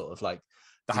involved as sort of like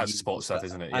the House of Sport stuff,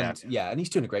 isn't it? And he's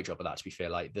doing a great job of that. To be fair,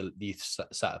 like the youth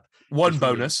setup. One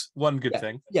bonus, one good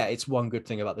thing. Yeah, it's one good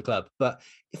thing about the club. But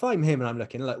if I'm him and I'm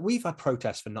looking, like we've had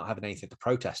protests for not having anything to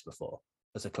protest before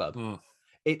as a club.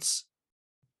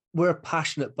 We're a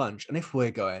passionate bunch, and if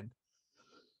we're going,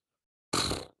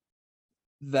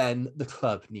 then the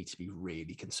club needs to be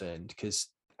really concerned because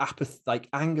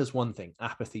anger's one thing,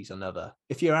 apathy's another.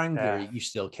 If you're angry, you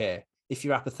still care. If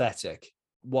you're apathetic,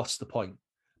 what's the point?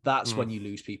 That's when you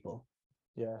lose people.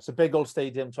 Yeah, it's a big old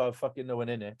stadium to have fucking no one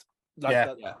in it.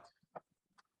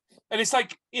 And it's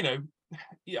like,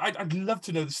 I'd love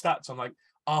to know the stats on like,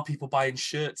 are people buying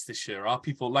shirts this year? Are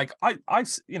people like I've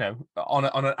on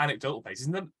an anecdotal basis?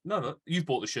 No, you've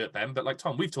bought the shirt, Ben, but like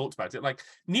Tom, we've talked about it. Like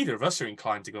neither of us are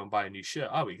inclined to go and buy a new shirt,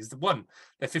 are we? Because the one,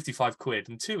 they're 55 quid,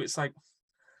 and two, it's like,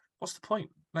 what's the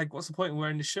point? Like, what's the point in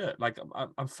wearing this shirt? Like,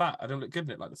 I'm fat. I don't look good in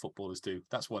it like the footballers do.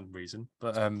 That's one reason.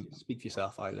 But speak for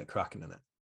yourself. I look cracking in it.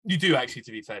 You do actually,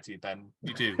 to be fair to you, Ben.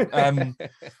 You do.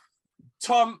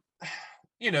 Tom,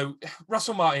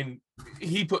 Russell Martin,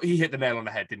 he hit the nail on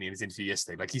the head, didn't he, in his interview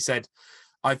yesterday? Like he said,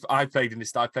 I've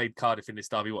played Cardiff in this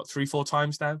derby 3-4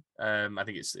 times now. I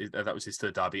think that was his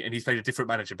third derby, and he's played a different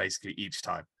manager basically each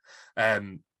time.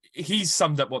 He's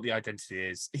summed up what the identity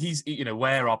is. He's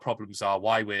where our problems are,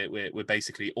 why we're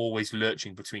basically always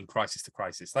lurching between crisis to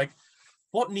crisis. Like,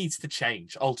 what needs to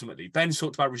change ultimately? Ben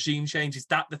talked about regime change. Is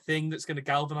that the thing that's going to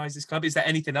galvanize this club? Is there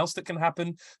anything else that can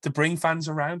happen to bring fans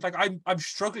around? Like, I'm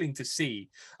struggling to see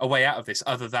a way out of this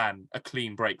other than a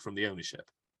clean break from the ownership.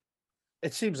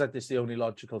 It seems like this is the only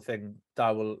logical thing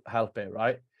that will help it,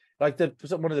 right? Like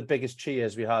one of the biggest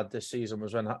cheers we had this season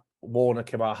was when Warner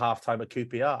came out halftime at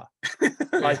QPR.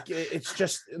 Like it's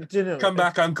just, come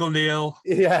back, Uncle Neil.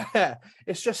 Yeah,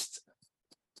 it's just,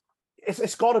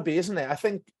 it's got to be, isn't it? I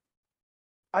think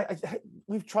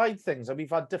we've tried things and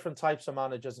we've had different types of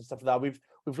managers and stuff like that.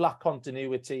 We've lacked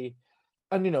continuity,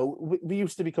 and we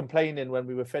used to be complaining when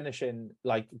we were finishing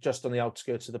like just on the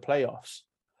outskirts of the playoffs.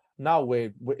 Now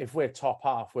if we're top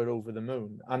half, we're over the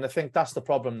moon, and I think that's the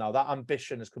problem now. That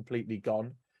ambition is completely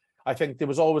gone. I think there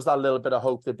was always that little bit of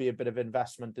hope there'd be a bit of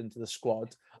investment into the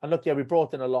squad. And look, we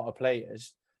brought in a lot of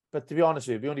players, but to be honest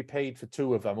with you, we only paid for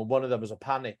 2 of them, and one of them was a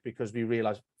panic because we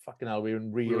realised, fucking hell, we were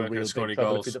in real big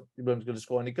trouble. We weren't going to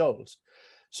score any goals.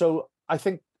 So I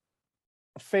think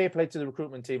fair play to the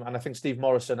recruitment team, and I think Steve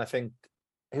Morrison, I think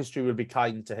history will be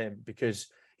kind to him because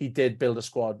he did build a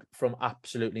squad from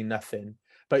absolutely nothing.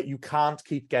 But you can't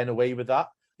keep getting away with that.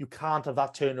 You can't have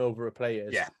that turnover of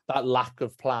players, that lack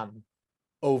of plan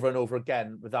over and over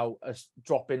again without us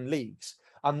dropping leagues.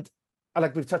 And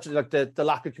like we've touched on, like the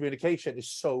lack of communication is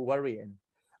so worrying.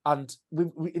 And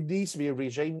it needs to be a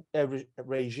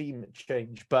regime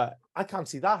change, but I can't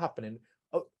see that happening.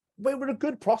 We're a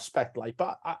good prospect,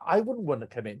 but I wouldn't want to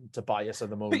come in to buy us at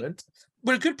the moment.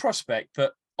 We're a good prospect,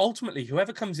 but ultimately,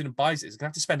 whoever comes in and buys it is going to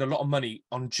have to spend a lot of money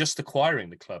on just acquiring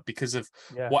the club because of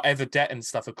whatever debt and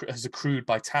stuff has accrued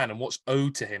by Tan and what's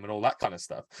owed to him and all that kind of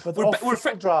stuff. But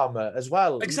we're drama as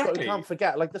well. Exactly. You can't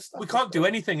forget, like, this stuff. We can't do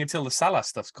anything until the Salah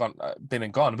stuff's been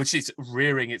and gone, which is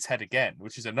rearing its head again,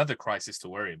 which is another crisis to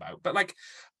worry about. But like,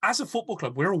 as a football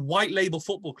club, we're a white label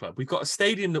football club. We've got a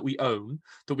stadium that we own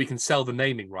that we can sell the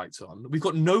naming rights on. We've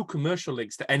got no commercial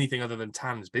links to anything other than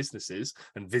Tan's businesses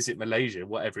and Visit Malaysia,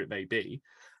 whatever it may be.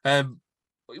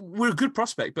 We're a good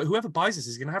prospect, but whoever buys us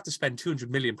is going to have to spend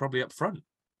 200 million probably up front.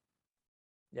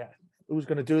 Yeah, who's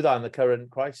going to do that in the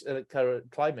current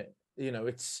current climate? You know,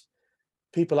 it's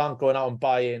people aren't going out and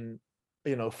buying,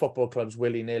 you know, football clubs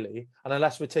willy-nilly, and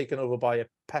unless we're taken over by a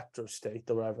petro state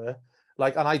or whatever,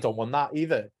 like, and I don't want that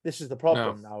either. This is the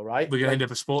problem now, right? We're going to end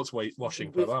up a sports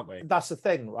washing club, aren't we? That's the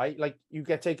thing, right? Like, you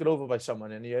get taken over by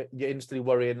someone and you're instantly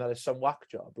worrying that it's some whack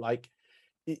job. Like,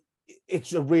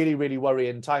 it's a really, really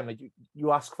worrying time. Like,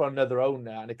 you ask for another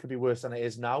owner and it could be worse than it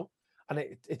is now. And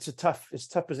it's a tough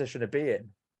position to be in.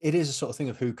 It is a sort of thing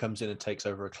of who comes in and takes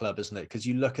over a club, isn't it? Because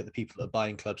you look at the people that are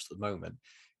buying clubs at the moment,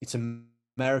 it's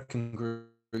American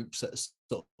groups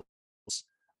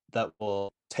that will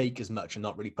take as much and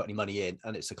not really put any money in,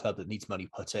 and it's a club that needs money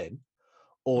put in,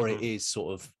 or it is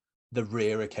sort of the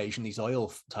rare occasion, these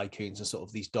oil tycoons and sort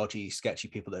of these dodgy, sketchy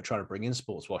people that are trying to bring in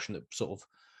sports washing that sort of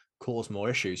cause more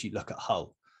issues. You look at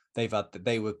Hull, they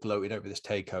were gloating over this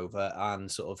takeover, and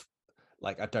sort of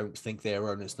like, I don't think their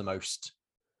owner's the most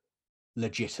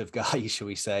legit of guys, shall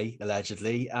we say,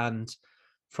 allegedly, and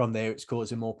from there it's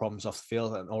causing more problems off the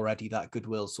field, and already that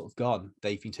goodwill's sort of gone.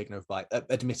 They've been taken over by,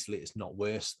 admittedly, it's not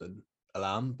worse than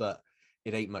Alam, but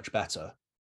it ain't much better.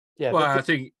 Yeah, well, I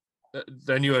think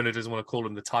their new owner doesn't want to call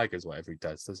them the Tigers, whatever he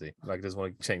does he? Like, doesn't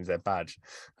want to change their badge.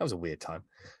 That was a weird time.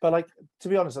 But like, to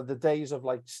be honest, the days of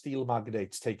like steel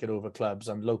magnates taking over clubs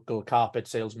and local carpet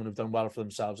salesmen who've done well for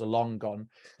themselves are long gone.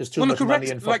 There's too much money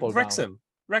in football now. Wrexham.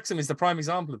 Wrexham is the prime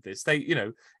example of this. They, you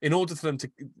know, in order for them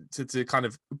to kind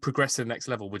of progress to the next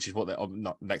level, which is what they're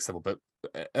not next level, but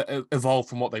evolve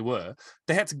from what they were,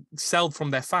 they had to sell from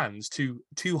their fans to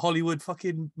Hollywood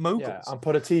fucking moguls, and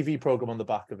put a TV program on the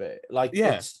back of it. Like,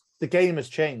 the game has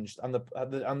changed,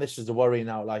 and this is the worry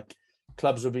now. Like,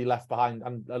 clubs will be left behind,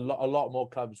 and a lot more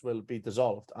clubs will be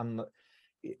dissolved, and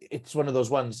it's one of those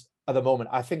ones at the moment.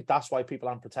 I think that's why people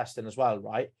aren't protesting as well,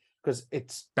 right? Because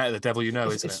it's better the devil you know,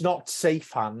 isn't it? It's not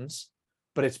safe hands,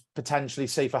 but it's potentially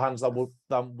safer hands than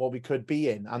what we could be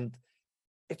in, and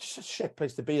it's just a shit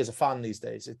place to be as a fan these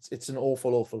days. It's an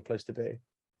awful place to be.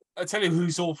 I tell you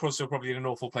who's also probably in an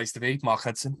awful place to be: Mark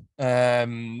Hudson.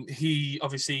 He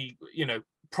obviously, you know,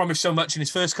 promised so much in his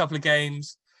first couple of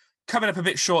games, coming up a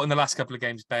bit short in the last couple of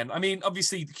games, Ben. I mean,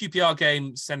 obviously the QPR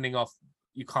game sending off,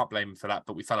 you can't blame him for that,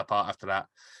 but we fell apart after that.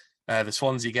 The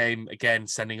Swansea game, again,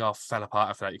 sending off, fell apart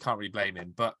after that. You can't really blame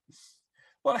him. But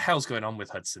what the hell's going on with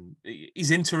Hudson?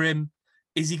 He's interim.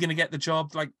 Is he going to get the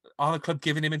job? Like, are the club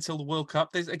giving him until the World Cup?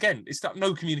 It's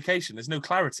no communication. There's no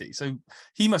clarity. So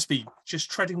he must be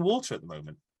just treading water at the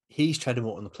moment. He's treading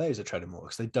water and the players are treading water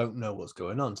because they don't know what's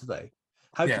going on, do they?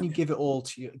 How can you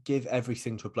give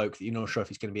everything to a bloke that you're not sure if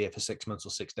he's going to be here for 6 months or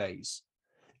 6 days?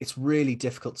 It's really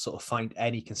difficult to sort of find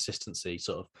any consistency.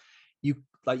 Sort of,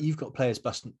 you've got players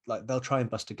busting, like, they'll try and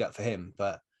bust a gut for him,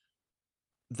 but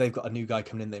they've got a new guy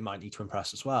coming in they might need to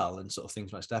impress as well, and sort of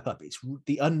things might step up. It's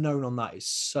the unknown on that is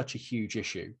such a huge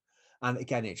issue, and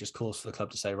again, it just calls for the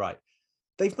club to say, right,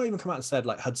 they've not even come out and said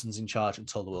like Hudson's in charge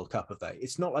until the World Cup, have they?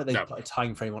 It's not like they've put a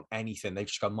time frame on anything. They've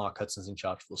just got Mark Hudson's in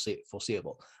charge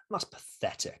foreseeable, and that's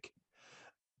pathetic.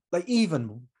 Like,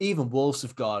 even Wolves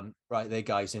have gone, right, their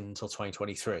guys in until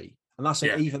 2023, and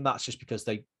that's just because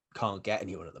they can't get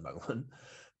anyone at the moment.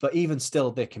 But even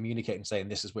still, they're communicating, saying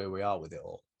this is where we are with it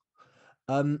all.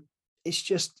 It's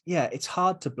just, it's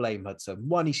hard to blame Hudson.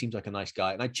 One, he seems like a nice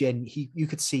guy, and you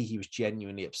could see he was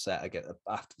genuinely upset again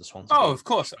after the Swansea game. Of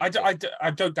course, I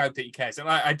don't doubt that he cares, and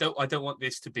I don't want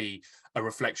this to be a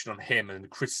reflection on him and a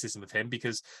criticism of him,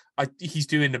 because he's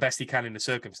doing the best he can in the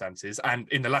circumstances, and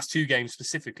in the last 2 games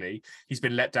specifically, he's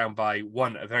been let down by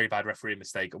one, a very bad referee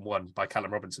mistake, and one by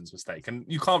Callum Robinson's mistake, and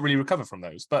you can't really recover from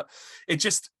those. But it's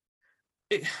just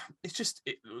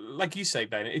like you say,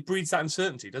 Ben, it breeds that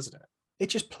uncertainty, doesn't it? It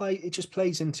just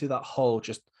plays into that whole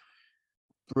just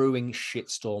brewing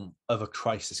shitstorm of a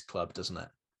crisis club, doesn't it?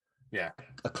 Yeah,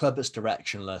 a club that's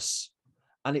directionless,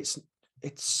 and it's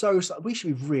so we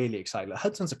should be really excited. Like,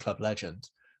 Hudson's a club legend,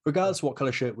 regardless of what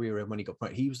colour shirt we were in when he got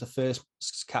promoted. He was the first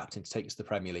captain to take us to the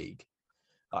Premier League,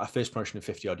 our first promotion in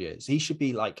 50 odd years. He should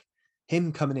be like,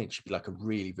 him coming in should be like a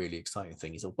really, really exciting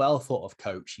thing. He's a well thought of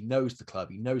coach. He knows the club.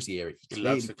 He knows the area. He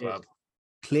loves the club.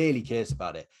 Clearly cares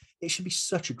about it. it should be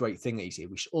such a great thing that he's here.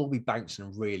 We should all be bouncing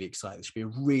and really excited. There should be a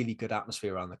really good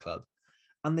atmosphere around the club.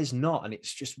 And there's not, and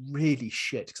it's just really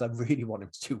shit because I really want him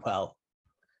to do well.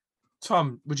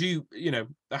 Tom, would you,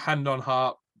 a hand on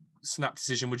heart snap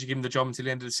decision, would you give him the job until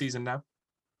the end of the season now?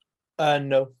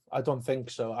 No, I don't think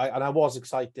so. I was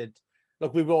excited.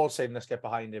 Look, we were all saying let's get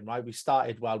behind him, right? We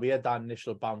started well. We had that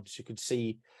initial bounce. You could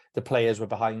see the players were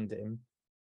behind him.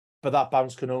 But that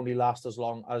bounce can only last as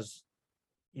long as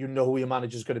you know who your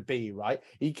manager's going to be, right?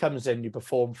 He comes in, you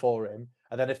perform for him.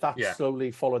 And then if that's slowly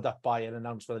followed up by an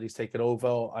announcement that he's taken over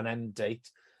or an end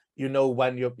date, you know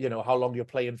when how long you're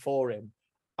playing for him.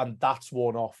 And that's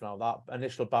worn off now. That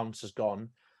initial bounce is gone.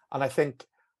 And I think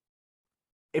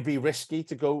it'd be risky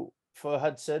to go for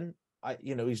Hudson.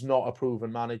 He's not a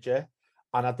proven manager.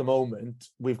 And at the moment,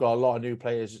 we've got a lot of new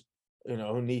players,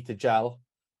 who need to gel.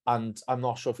 And I'm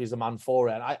not sure if he's the man for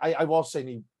it. And I was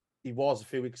saying he was a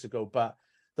few weeks ago, but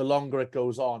the longer it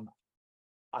goes on,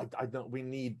 I don't. We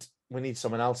need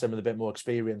someone else in with a bit more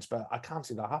experience, but I can't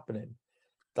see that happening.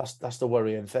 That's the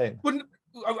worrying thing.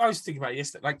 I was thinking about it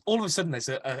yesterday. Like all of a sudden, there's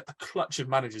a clutch of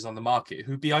managers on the market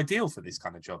who'd be ideal for this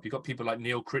kind of job. You've got people like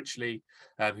Neil Critchley,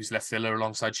 who's left Villa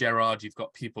alongside Gerrard. You've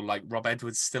got people like Rob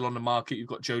Edwards still on the market. You've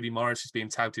got Jody Morris, who's being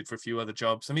touted for a few other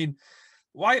jobs. I mean,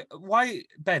 why,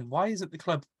 Ben? Why isn't the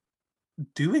club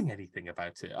doing anything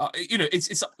about it?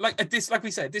 It's like at this, like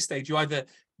we said, at this stage, you either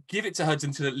give it to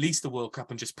Hudson to at least the World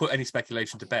Cup and just put any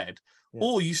speculation to bed,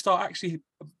 or you start actually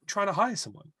trying to hire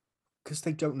someone. Because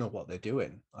they don't know what they're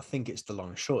doing. I think it's the long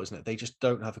and short, isn't it? They just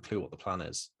don't have a clue what the plan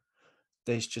is.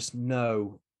 There's just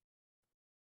it's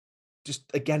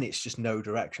just no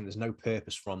direction. There's no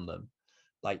purpose from them.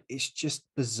 Like, it's just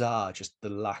bizarre. Just the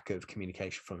lack of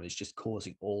communication from them is just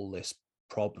causing all this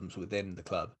problems within the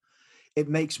club. It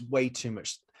makes way too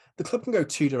much. The club can go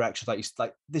two directions.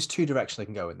 Like there's two directions they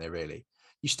can go in there, really.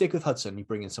 You stick with Hudson, you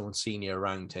bring in someone senior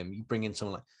around him. You bring in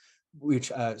someone like,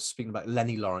 which speaking about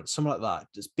Lenny Lawrence, someone like that,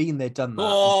 just been there, done that.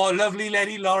 Oh, lovely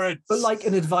Lenny Lawrence. But like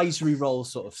an advisory role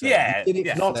sort of thing. Yeah.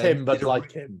 Not him, but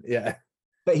like him. Yeah.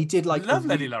 But he did like... Love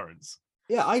Lenny Lawrence.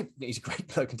 Yeah, he's a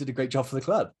great bloke and did a great job for the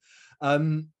club.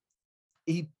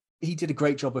 He did a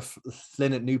great job with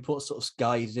Flynn at Newport, sort of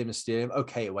guided him and steered him.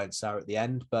 Okay, it went sour at the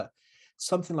end, but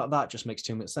something like that just makes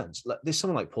too much sense. Like, there's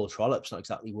someone like Paul Trollope's not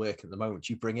exactly working at the moment.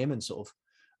 You bring him in sort of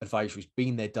advisory's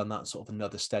been there, done that, sort of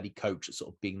another steady coach that's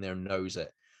sort of being there and knows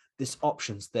it. There's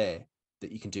options there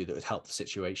that you can do that would help the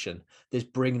situation. There's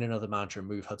bringing another manager and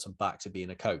move Hudson back to being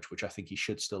a coach, which I think he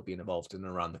should still be involved in and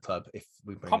around the club. If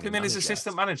we bring him in as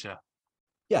assistant manager.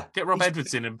 Yeah. Get Rob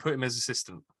Edwards in and put him as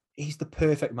assistant. He's the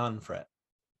perfect man for it.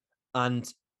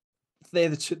 And they're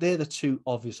the two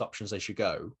obvious options they should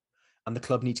go. And the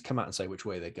club need to come out and say which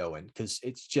way they're going, because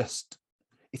it's not.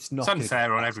 It's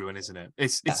unfair on everyone, isn't it?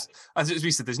 It's as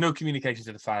we said, there's no communication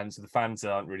to the fans, so the fans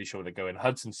aren't really sure where they're going.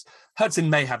 Hudson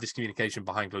may have this communication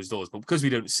behind closed doors, but because we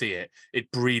don't see it, it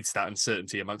breeds that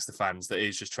uncertainty amongst the fans that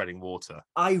is just treading water.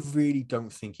 I really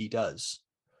don't think he does.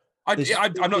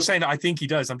 I'm not saying that I think he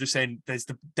does. I'm just saying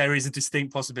there is a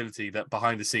distinct possibility that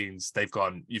behind the scenes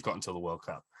you've got until the World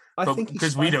Cup. I think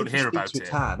because we don't hear about it.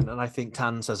 Tan, and I think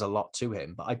Tan says a lot to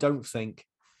him, but I don't think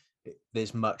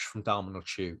there's much from Dalman or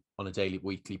Chu on a daily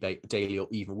or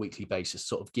even weekly basis,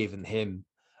 sort of giving him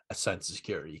a sense of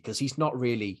security, because he's not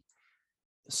really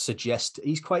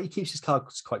he keeps his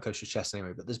cards quite close to his chest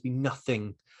anyway, but there's been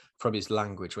nothing from his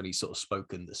language when he's sort of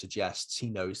spoken that suggests he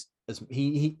knows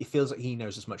he feels like he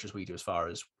knows as much as we do as far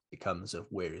as it comes of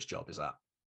where his job is at.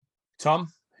 Tom,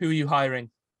 who are you hiring?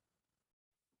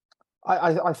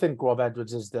 I think Rob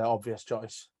Edwards is the obvious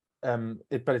choice.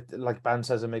 But like Ben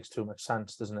says, it makes too much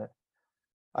sense, doesn't it?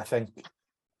 I think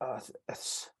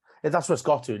that's what it's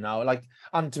got to now. Like,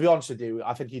 and to be honest with you,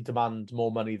 I think he'd demand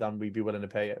more money than we'd be willing to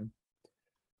pay him.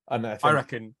 And I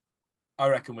reckon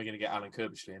we're going to get Alan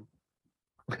Kirbishley in.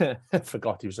 I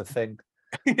forgot he was a thing.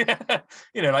 Yeah.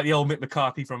 Like the old Mick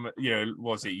McCarthy from,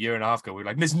 was it a year and a half ago? We were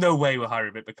like, there's no way we're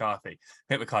hiring Mick McCarthy.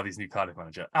 Mick McCarthy's new Cardiff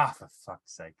manager. For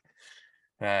fuck's sake.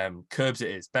 Curbs it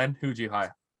is. Ben, who do you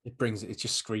hire? It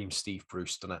just screams Steve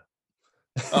Bruce, doesn't it?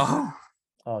 Oh,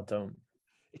 don't.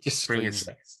 It just screams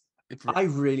it. I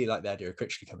really like the idea of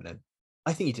Critchley coming in.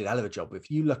 I think he did a hell of a job with.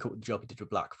 You look at the job he did with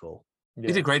Blackpool. Yeah.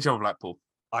 He did a great job with Blackpool.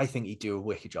 I think he'd do a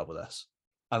wicked job with us.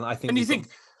 And I think, and you think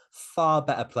far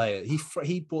better player.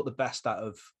 He brought the best out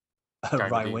of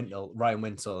Ryan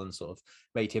Wintle and sort of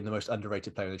made him the most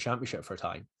underrated player in the Championship for a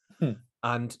time.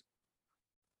 And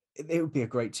it would be a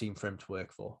great team for him to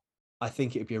work for. I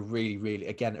think it would be a really,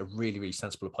 really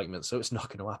sensible appointment. So it's not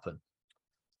going to happen.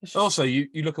 Also, you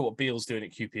look at what Beale's doing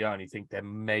at QPR and you think there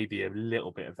may be a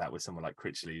little bit of that with someone like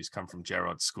Critchley, who's come from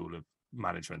Gerrard's school of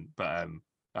management. But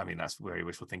I mean, that's very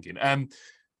wishful thinking.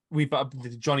 We bumped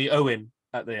into Johnny Owen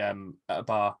at the at a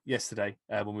bar yesterday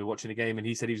when we were watching the game, and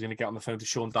he said he was going to get on the phone to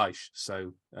Sean Dyche.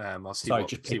 So I'll see what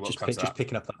comes just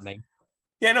picking up that name.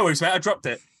 Yeah, no worries, mate. I dropped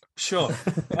it. Sure.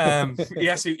 He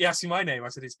asked me my name. I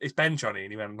said it's Ben, Johnny,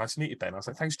 and he went, "Nice to meet you, Ben." I was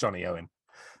like, "Thanks, Johnny Owen."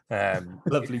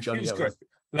 Lovely Johnny Owen. Great.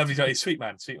 Lovely Johnny, sweet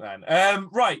man.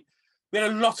 Right. We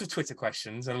had a lot of Twitter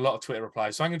questions and a lot of Twitter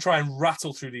replies, so I'm going to try and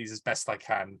rattle through these as best I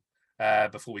can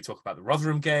before we talk about the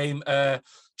Rotherham game.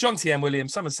 John T.M.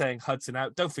 Williams, someone saying Hudson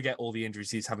out. Don't forget all the injuries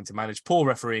he's having to manage. Poor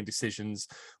refereeing decisions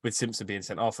with Simpson being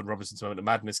sent off and Robinson's moment of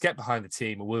madness. Get behind the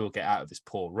team and we will get out of this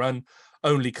poor run.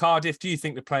 Only Cardiff. Do you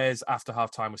think the players after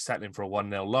half-time were settling for a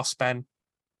 1-0 loss, Ben?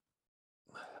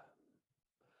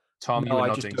 Tom, you were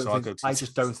nodding, so I'll go to... I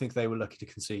just don't think they were lucky to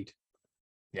concede.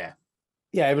 Yeah.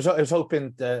 Yeah, I was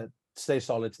hoping to stay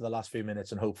solid to the last few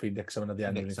minutes and hopefully nick someone at the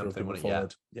end and improve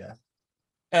forward. Yeah.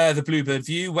 The Bluebird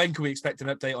View. When can we expect an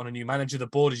update on a new manager? The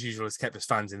board, as usual, has kept us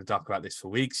fans in the dark about this for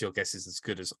weeks. Your guess is as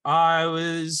good as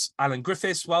ours. Alan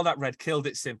Griffiths. Well, that red killed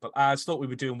it. Simple as. Thought we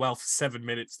were doing well for 7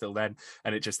 minutes till then,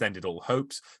 and it just ended all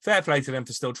hopes. Fair play to them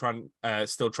for still trying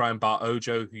and bar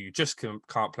Ojo, who you just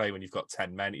can't play when you've got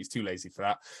 10 men. He's too lazy for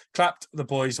that. Clapped the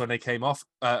boys when they came off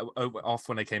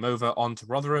when they came over onto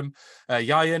Rotherham.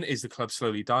 Yayan, is the club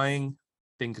slowly dying?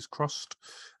 Fingers crossed.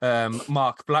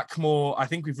 Mark Blackmore, I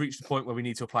think we've reached the point where we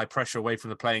need to apply pressure away from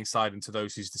the playing side and to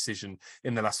those whose decision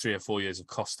in the last 3 or 4 years have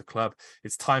cost the club.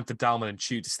 It's time for Dalman and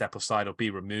Chu to step aside or be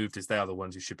removed, as they are the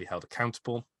ones who should be held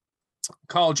accountable.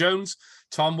 Carl Jones,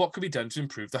 Tom, what could be done to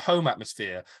improve the home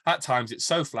atmosphere? At times it's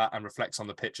so flat and reflects on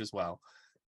the pitch as well.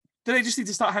 Do they just need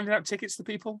to start handing out tickets to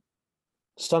people?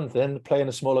 Something, play in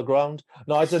a smaller ground.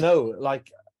 No, I don't know.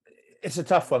 Like, it's a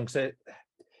tough one because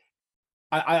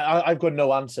I've got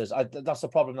no answers. That's the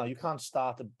problem now. You can't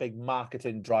start a big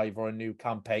marketing drive or a new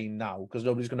campaign now because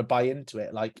nobody's going to buy into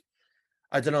it. Like,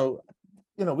 I don't know.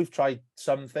 You know, we've tried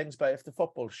some things, but if the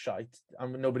football's shite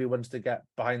and nobody wants to get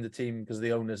behind the team because of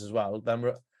the owners as well,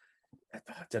 then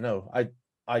I don't know.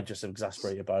 I just am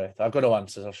exasperated by it. I've got no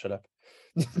answers. I'll shut up.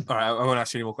 All right, I won't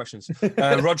ask you any more questions.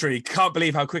 Rodri, can't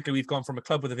believe how quickly we've gone from a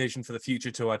club with a vision for the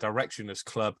future to a directionless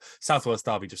club. South Wales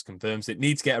Derby just confirms it.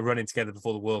 Needs to get a run in together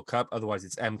before the World Cup. Otherwise,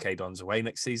 it's MK Dons away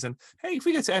next season. Hey, if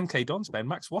we go to MK Dons, Ben,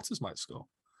 Max Waters might score.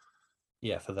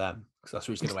 Yeah, for them, because that's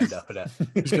where he's going to end up at it.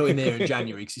 He's going there in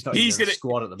January because he's not in the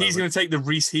squad at the moment. He's going to take the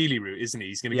Reece Healy route, isn't he?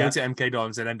 He's going to go to MK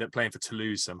Dons and end up playing for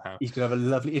Toulouse somehow. He's going to have a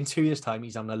lovely... In 2 years' time,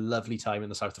 he's having a lovely time in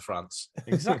the south of France.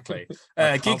 Exactly.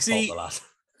 Giggsy...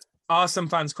 Are some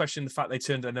fans question the fact they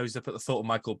turned their nose up at the thought of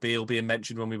Michael Beale being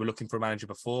mentioned when we were looking for a manager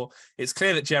before? It's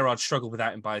clear that Gerrard struggled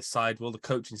without him by his side. Will the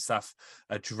coaching staff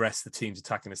address the teams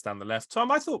attacking us down the left?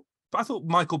 Tom, I thought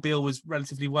Michael Beale was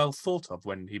relatively well thought of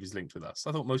when he was linked with us.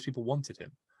 I thought most people wanted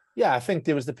him. Yeah, I think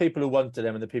there was the people who wanted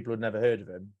him and the people who'd never heard of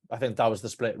him. I think that was the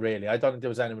split, really. I don't think there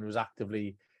was anyone who was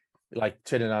actively like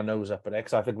turning our nose up at it,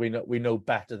 because I think we know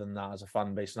better than that as a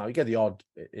fan base now. You get the odd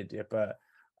idiot, but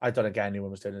I don't think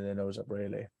anyone was turning their nose up,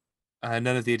 really. None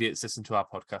of the idiots listen to our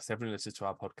podcast. Everyone listens to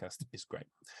our podcast. It's great.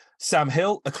 Sam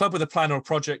Hill, a club with a plan or a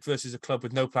project versus a club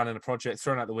with no plan and a project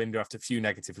thrown out the window after a few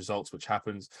negative results, which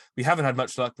happens. We haven't had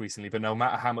much luck recently, but no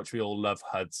matter how much we all love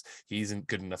Huds, he isn't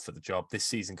good enough for the job. This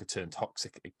season could turn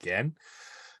toxic again.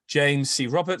 James C.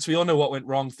 Roberts, we all know what went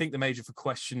wrong. Think the major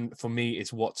question for me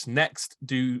is what's next.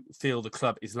 Do feel the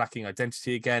club is lacking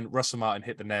identity again. Russell Martin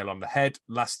hit the nail on the head.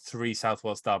 Last 3 South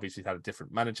Wales derbies, we've had a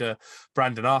different manager.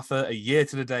 Brandon Arthur, a year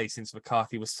to the day since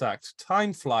McCarthy was sacked.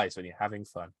 Time flies when you're having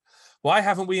fun. Why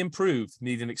haven't we improved?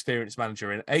 Need an experienced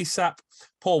manager in ASAP.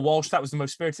 Paul Walsh, that was the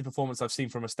most spirited performance I've seen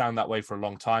from us down that way for a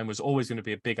long time. Was always going to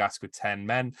be a big ask with 10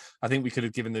 men. I think we could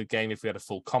have given the game if we had a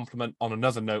full complement. On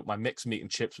another note, my mixed meat and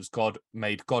chips was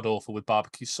made god awful with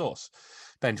barbecue sauce.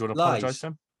 Ben, do you want to apologise to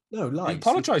him? No, lies.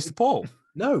 Apologise to Paul.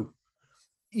 No.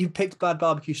 You picked bad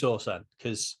barbecue sauce then,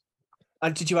 because...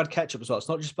 And did you add ketchup as well? It's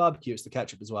not just barbecue, it's the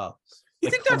ketchup as well.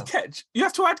 You didn't add ketchup? You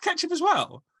have to add ketchup as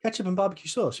well? Ketchup and barbecue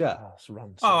sauce, yeah.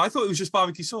 Oh, I thought it was just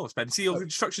barbecue sauce, Ben. See, your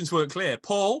instructions weren't clear.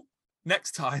 Paul,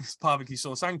 next time it's barbecue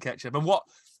sauce and ketchup. And what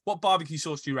barbecue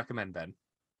sauce do you recommend, Ben?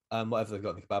 Whatever they've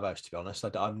got in the kebab house, to be honest.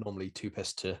 I'm normally too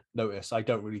pissed to notice. I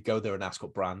don't really go there and ask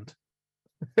what brand.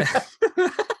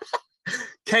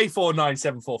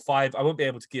 K49745. I won't be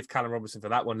able to give Callum Robinson for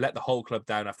that one. Let the whole club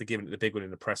down after giving it the big one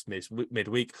in the press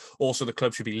midweek. Also, the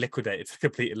club should be liquidated for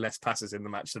completing less passes in the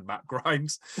match than Matt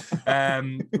Grimes.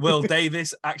 Will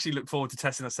Davis, actually look forward to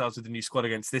testing ourselves with the new squad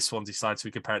against this Swansea side so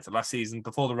we compare it to last season.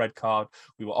 Before the red card,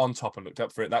 we were on top and looked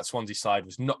up for it. That Swansea side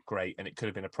was not great and it could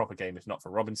have been a proper game if not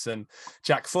for Robinson.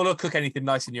 Jack Fuller, cook anything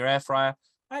nice in your air fryer.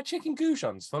 I had chicken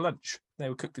goujons for lunch. They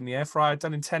were cooked in the air fryer,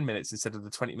 done in 10 minutes instead of the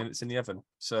 20 minutes in the oven.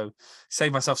 So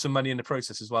save myself some money in the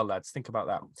process as well, lads. Think about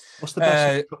that. What's the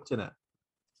best you've cooked in it?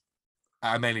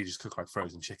 I mainly just cook like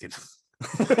frozen chicken.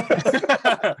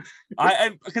 Because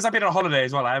I've been on holiday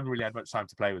as well. I haven't really had much time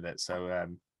to play with it. So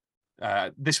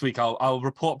this week I'll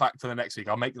report back for the next week.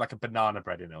 I'll make like a banana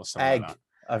bread in it or something. Egg. Like that.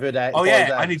 I've heard egg. Oh yeah,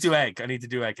 eggs. I need to do egg. I need to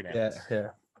do egg in it.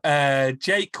 Yeah.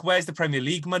 Jake, where's the Premier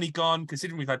League money gone?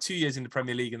 Considering we've had 2 years in the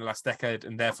Premier League in the last decade,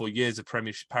 and therefore years of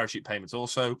parachute payments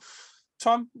also.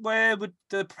 Tom, where would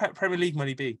the Premier League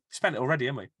money be? We spent it already,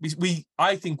 haven't we?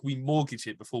 I think we mortgaged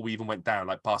it before we even went down,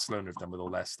 like Barcelona have done with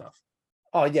all their stuff.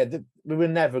 Oh yeah, we were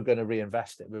never going to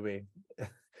reinvest it, were we?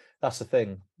 That's the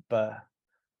thing. But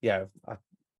yeah,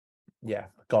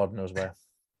 God knows where.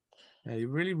 Yeah, you're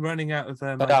really running out of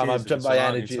I'm my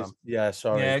energy. Yeah,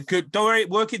 sorry. Yeah, good. Don't worry,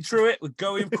 working through it. We're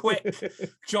going quick.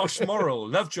 Josh Morrill.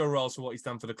 Love Joe Rolls for what he's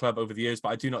done for the club over the years, but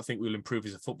I do not think we'll improve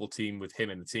as a football team with him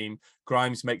in the team.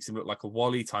 Grimes makes him look like a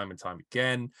Wally time and time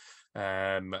again.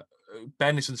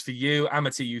 Ben, this one's for you.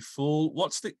 Amity, you fool.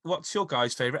 What's your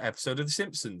guys' favourite episode of The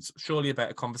Simpsons? Surely a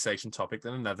better conversation topic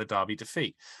than another Derby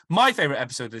defeat. My favourite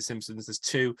episode of The Simpsons, there's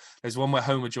two. There's one where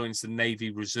Homer joins the Navy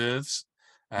Reserves.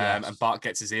 And Bart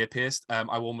gets his ear pierced.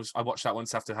 I watched that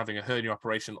once after having a hernia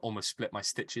operation, almost split my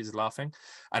stitches laughing.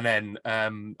 And then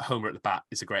Homer at the Bat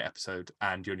is a great episode,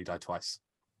 and You Only Die Twice.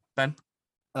 Ben?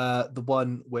 The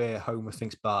one where Homer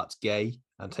thinks Bart's gay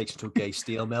and takes him to a gay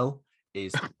steel mill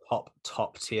is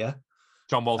top tier.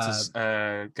 John Walters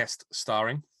guest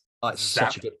starring.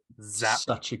 Such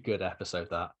a good episode,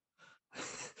 that.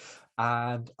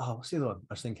 And what's the other one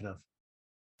I was thinking of?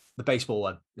 The baseball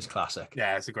one is classic.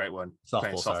 Yeah, it's a great one.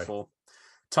 Softball.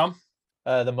 Tom?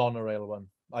 The monorail one.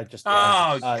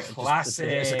 Classic.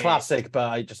 It's a classic, but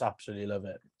I just absolutely love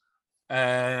it.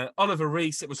 Oliver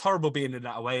Reese, it was horrible being in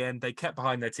that away end. They kept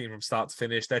behind their team from start to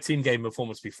finish. Their team game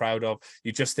performance to be proud of.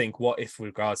 You just think, what if with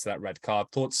regards to that red card?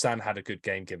 Thought Stan had a good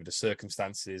game given the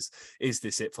circumstances. Is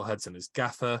this it for Hudson as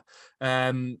gaffer?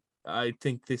 I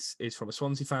think this is from a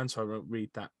Swansea fan, so I won't read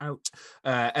that out.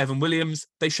 Evan Williams,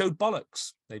 they showed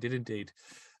bollocks. They did indeed.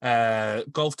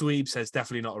 Golf Dweeb says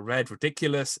definitely not a red,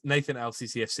 ridiculous. Nathan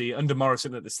LCCFC, under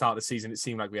Morrison at the start of the season, it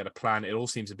seemed like we had a plan. It all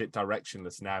seems a bit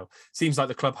directionless now. Seems like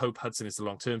the club hope Hudson is the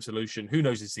long-term solution. Who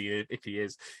knows if he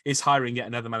is? Is hiring yet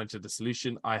another manager the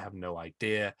solution? I have no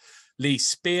idea. Lee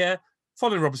Spear,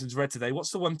 following Robertson's read today,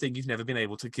 what's the one thing you've never been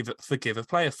able to forgive a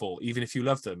player for, even if you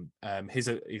love them? His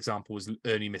example was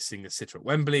Ernie missing the sitter at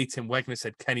Wembley. Tim Wegner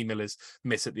said Kenny Miller's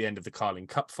miss at the end of the Carling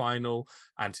Cup final.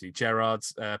 Anthony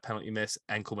Gerrard's penalty miss.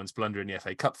 Enkelman's blunder in the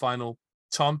FA Cup final.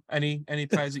 Tom, any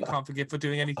players that you can't forgive for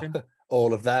doing anything?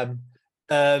 All of them.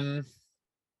 The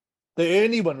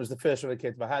Ernie one was the first one that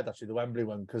came to my head, actually, the Wembley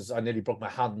one, because I nearly broke my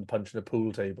hand punching a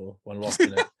pool table when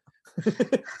watching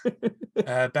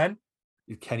it. Ben?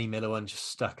 The Kenny Miller one just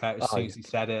stuck out as soon as he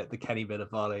said it. The Kenny Miller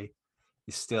volley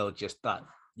is still just that,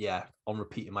 on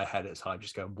repeat in my head at the time,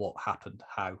 just going, what happened?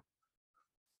 How?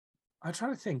 I'm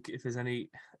trying to think if there's any.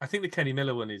 I think the Kenny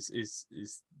Miller one is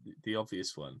the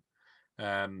obvious one.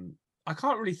 I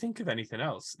can't really think of anything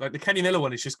else. Like the Kenny Miller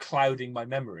one is just clouding my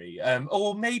memory.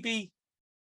 Or maybe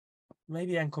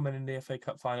Enkelman in the FA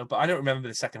Cup final, but I don't remember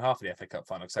the second half of the FA Cup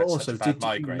final. Also,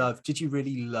 did you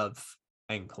really love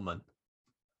Enkelman?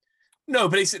 No,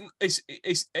 but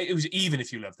it was even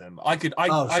if you love them. I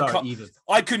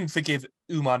couldn't forgive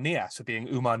Umar Nias for being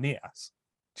Umar Nias.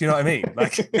 Do you know what I mean?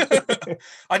 Like,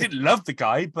 I didn't love the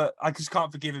guy, but I just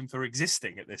can't forgive him for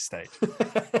existing at this stage.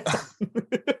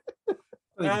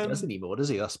 He doesn't anymore, does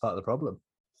he? That's part of the problem.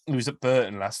 He was at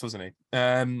Burton last, wasn't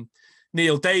he?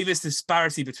 Neil Davis,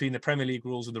 disparity between the Premier League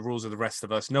rules and the rules of the rest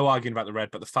of us. No arguing about the red,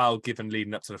 but the foul given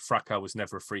leading up to the fracas was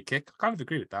never a free kick. I kind of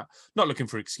agree with that. Not looking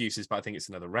for excuses, but I think it's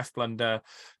another ref blunder.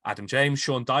 Adam James,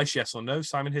 Sean Dyche, yes or no?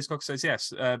 Simon Hiscock says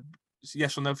yes.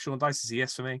 Yes or no for Sean Dyche is a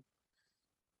yes for me.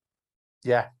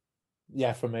 Yeah,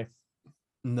 for me.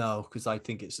 No, because I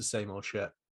think it's the same old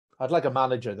shit. I'd like a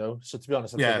manager though. So to be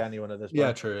honest, I'd take anyone at this point.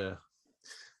 Yeah, true. Yeah.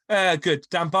 Good.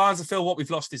 Dan Barnes, I feel what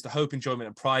we've lost is the hope, enjoyment,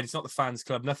 and pride. It's not the fans'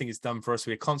 club. Nothing is done for us.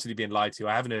 We are constantly being lied to.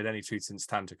 I haven't heard any truth since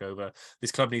Tan took over.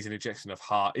 This club needs an injection of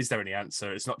heart. Is there any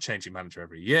answer? It's not changing manager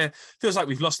every year. Feels like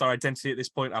we've lost our identity at this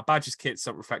point. Our badges, kits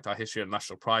don't reflect our history and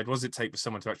national pride. What does it take for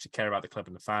someone to actually care about the club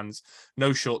and the fans?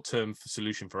 No short-term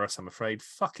solution for us, I'm afraid.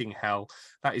 Fucking hell.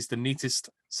 That is the neatest,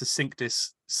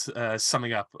 succinctest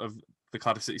summing up of the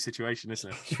Cardiff City situation,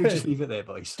 isn't it? Should we just leave it there,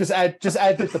 boys? Just edit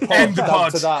the pod End the down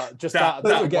pod. to that. Just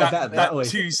that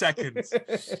 2 seconds.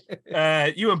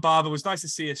 Ewan Barber, was nice to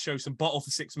see us show some bottle for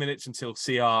 6 minutes until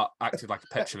CR acted like a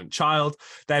petulant child.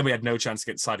 Then we had no chance to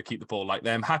get decided to keep the ball like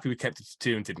them. Happy we kept it to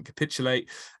 2 and didn't capitulate.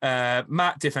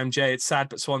 Matt, Diff MJ, it's sad,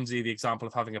 but Swansea, the example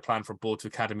of having a plan from board to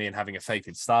academy and having a faith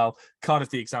in style. Cardiff,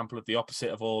 the example of the opposite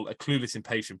of all, a clueless,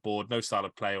 impatient board, no style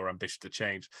of play or ambition to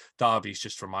change. Derby's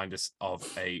just remind us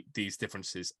of these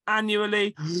differences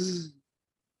annually.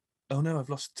 Oh no, I've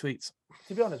lost the tweets.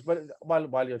 To be honest,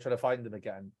 while you're trying to find them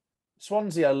again,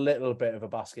 Swansea a little bit of a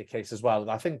basket case as well.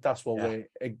 I think that's what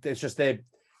it's just they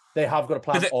have got a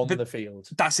plan on the field.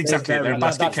 That's exactly it. They're a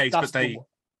basket case, but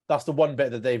that's the one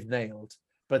bit that they've nailed.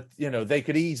 But they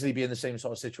could easily be in the same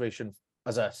sort of situation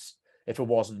as us if it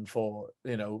wasn't for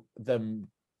them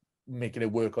making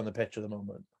it work on the pitch at the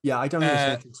moment. Yeah, I don't think it's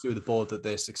anything to do with the board that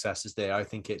their success is there. I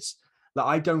think it's like,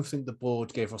 I don't think the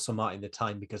board gave Russell Martin the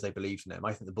time because they believed in him.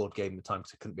 I think the board gave him the time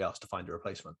because they couldn't be asked to find a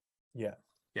replacement. Yeah.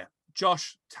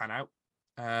 Josh, 10 out.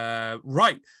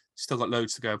 Right, still got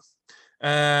loads to go.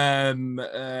 Taylor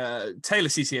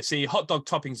CCFC, hot dog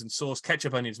toppings and sauce,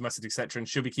 ketchup, onions, mustard, etc. And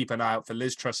should we keep an eye out for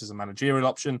Liz Truss as a managerial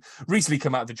option? Recently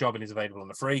come out of the job and is available on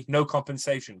the free. No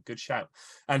compensation. Good shout.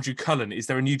 Andrew Cullen, is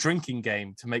there a new drinking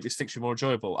game to make this fixture more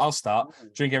enjoyable? I'll start.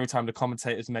 Drink every time the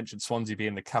commentators mentioned Swansea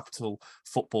being the capital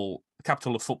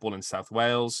of football in South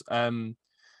Wales. Ben,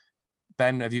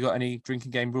 have you got any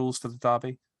drinking game rules for the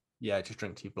derby? Yeah, just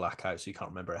drink till you black out so you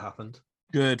can't remember it happened.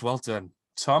 Good, well done.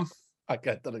 Tom? I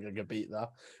don't think I can beat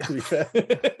that, to be fair.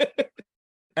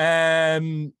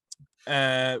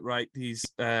 Right, these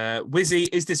Wizzy,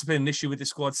 is discipline an issue with the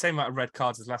squad? Same amount of red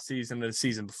cards as last season and the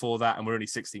season before that, and we're only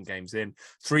 16 games in.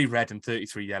 3 red and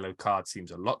 33 yellow cards seems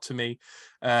a lot to me.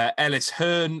 Ellis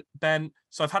Hearn, Ben.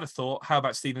 So I've had a thought. How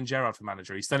about Steven Gerrard for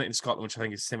manager? He's done it in Scotland, which I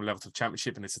think is a similar level to the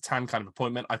Championship, and it's a tan kind of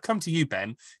appointment. I've come to you,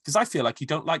 Ben, because I feel like you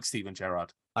don't like Steven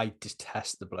Gerrard. I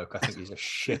detest the bloke. I think he's a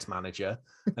shit manager,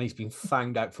 and he's been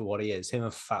found out for what he is. Him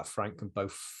and Fat Frank can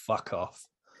both fuck off.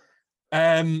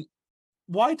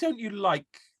 Why don't you like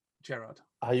Gerrard?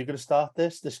 Are you going to start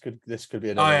this? This could be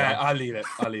another. Oh yeah, I'll leave it.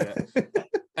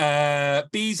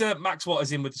 Beezer, Max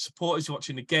Waters in with the supporters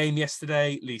watching the game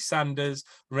yesterday. Lee Sanders.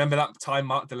 Remember that time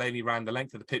Mark Delaney ran the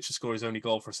length of the pitch to score his only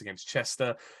goal for us against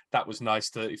Chester? That was nice.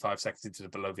 35 seconds into the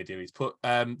below video he's put.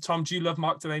 Tom, do you love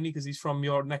Mark Delaney because he's from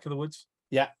your neck of the woods?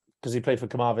 Yeah, because he played for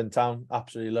Carmarthen Town.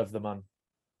 Absolutely love the man.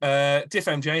 Diff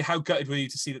MJ, how gutted were you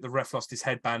to see that the ref lost his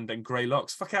headband and grey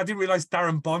locks? Fucking, I didn't realise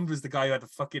Darren Bond was the guy who had the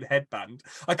fucking headband.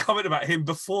 I commented about him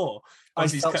before. I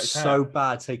felt so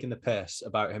bad taking the piss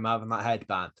about him having that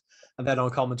headband. And then on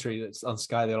commentary that's on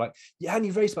Sky, they're like, yeah, and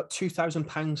he raised about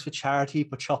 £2,000 for charity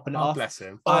for chopping it off. Bless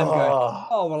him. I'm going,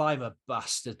 well, I'm a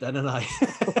bastard then, and I.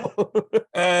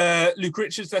 Luke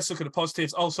Richards, let's look at the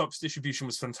positives. Allsop's distribution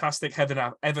was fantastic.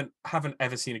 Haven't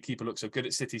ever seen a keeper look so good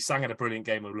at City. Sang had a brilliant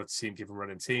game. I'd love to see him give a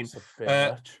running team.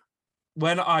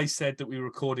 When I said that we were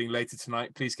recording later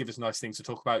tonight, please give us nice things to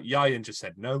talk about. Yayan just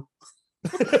said no.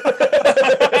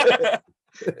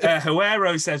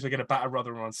 Huero says we're going to batter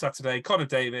Rotherham on Saturday. Connor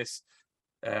Davis,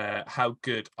 how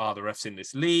good are the refs in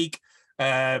this league?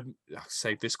 I'll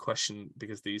save this question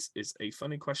because this is a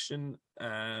funny question.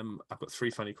 I've got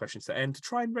 3 funny questions to end to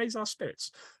try and raise our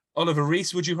spirits. Oliver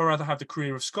Rees, would you rather have the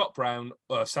career of Scott Brown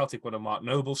or Celtic winner Mark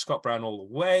Noble? Scott Brown all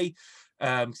the way.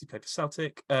 Because he played for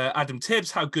Celtic. Adam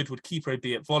Tibbs, how good would Kipre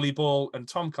be at volleyball? And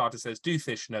Tom Carter says, do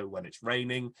fish know when it's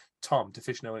raining? Tom, do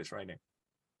fish know when it's raining?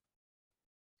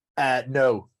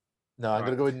 No. I'm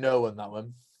going to go with no on that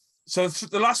one. So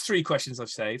the last 3 questions I've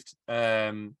saved.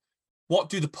 What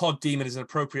do the pod deem as an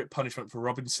appropriate punishment for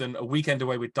Robinson? A weekend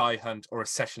away with Die Hunt or a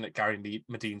session at Gary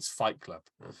Madine's Fight Club?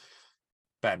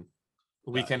 Ben, a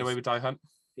weekend away with Die Hunt?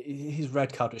 His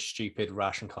red card was stupid,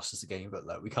 rash, and cost us the game, but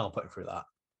look, we can't put him through that.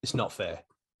 It's not fair.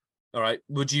 All right.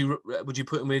 Would you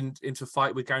put him into a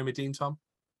fight with Gary Madine, Tom?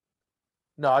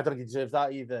 No, I don't think he deserves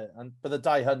that either. But the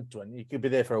Die Hunt one, you could be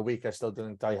there for a week. I still don't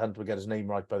think Die Hunt would get his name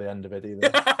right by the end of it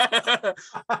either.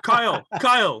 Kyle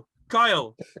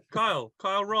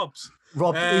Robs.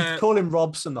 He'd call him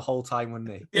Robson the whole time, wouldn't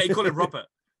he? Yeah, he'd call him Robert.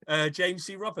 James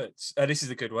C. Roberts. This is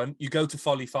a good one. You go to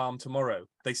Folly Farm tomorrow.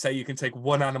 They say you can take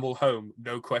 1 animal home,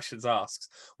 no questions asked.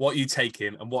 What are you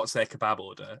taking and what's their kebab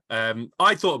order?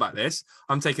 I thought about this.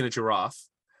 I'm taking a giraffe.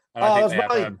 And I think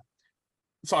they have,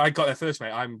 sorry, I got there first,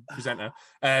 mate. I'm presenter.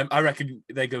 I reckon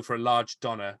they go for a large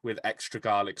doner with extra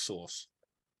garlic sauce.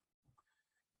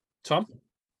 Tom?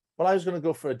 Well, I was going to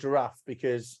go for a giraffe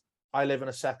because I live in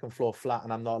a 2nd floor flat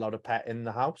and I'm not allowed a pet in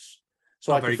the house.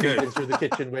 So I can feed in through the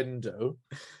kitchen window.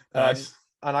 Nice.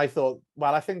 And I thought,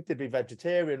 well, I think they'd be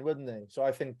vegetarian, wouldn't they? So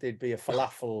I think they'd be a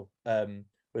falafel with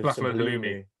Falafel some and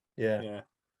halloumi. Yeah.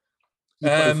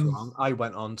 You're both wrong. I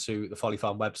went on to the Folly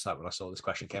Farm website when I saw this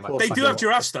question came out. They do have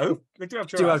giraffes, though. They do have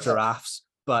giraffes,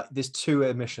 but there's two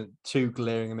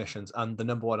glaring emissions, and the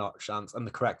number one option and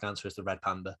the correct answer is the red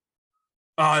panda.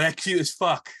 Oh, they're cute as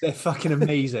fuck. They're fucking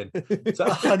amazing. So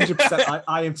 100%,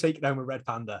 I am taking home a red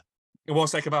panda. And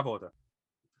what's their kebab order?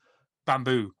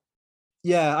 Bamboo.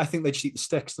 Yeah, I think they just eat the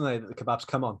sticks, don't they, that the kebabs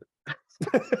come on.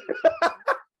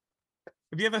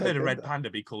 Have you ever heard a red panda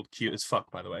be called cute as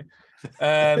fuck, by the way?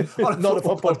 Not a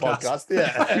football podcast.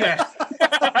 Yeah.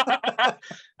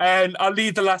 And I'll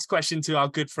leave the last question to our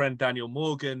good friend Daniel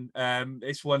Morgan.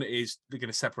 This one is, we're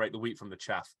going to separate the wheat from the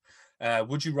chaff.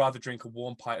 Would you rather drink a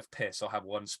warm pint of piss or have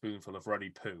one spoonful of runny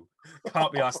poo?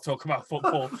 Can't be asked to talk about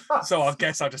football, so I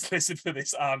guess I'll just listen to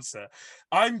this answer.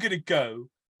 I'm going to go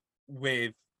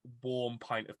with warm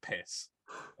pint of piss.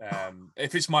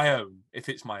 If it's my own.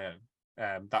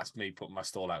 That's me putting my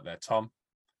stall out there. Tom?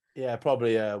 Yeah,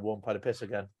 probably a warm pint of piss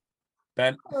again.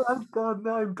 Ben? Oh, I'm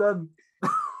done.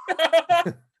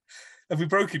 Have we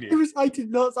broken you? I did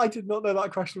not know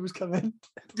that question was coming.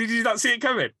 Did you not see it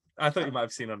coming? I thought you might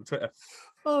have seen it on Twitter.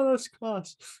 Oh, that's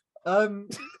class.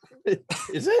 Is it?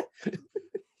 It's just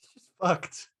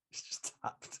fucked. It's just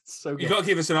tapped. It's so good. You've got to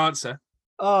give us an answer.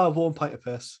 Oh, warm pint of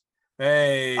piss.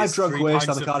 Hey, I've drunk worse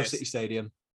than the Cardiff piss. City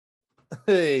Stadium.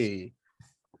 Hey.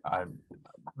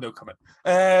 No comment.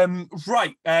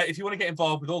 Right. If you want to get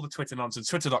involved with all the Twitter nonsense,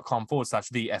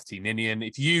 twitter.com/theftninian.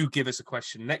 If you give us a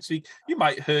question next week, you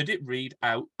might heard it read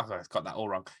out. Oh, I've got that all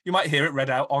wrong. You might hear it read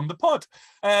out on the pod.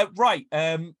 Right.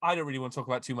 I don't really want to talk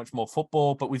about too much more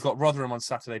football, but we've got Rotherham on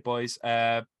Saturday, boys.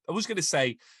 I was going to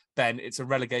say, Ben, it's a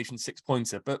relegation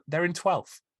 6-pointer, but they're in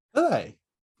 12th. Are they?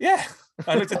 Yeah.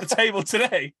 I looked at the table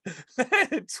today.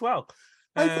 12th.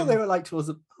 I thought they were like towards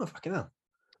the... Oh, fucking hell.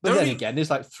 But then again,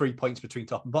 there's like 3 points between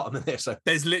top and bottom in there. So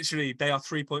they are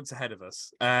 3 points ahead of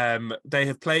us. They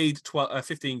have played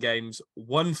 15 games,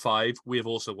 won 5. We have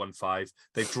also won 5.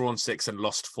 They've drawn 6 and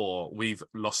lost 4. We've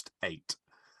lost 8.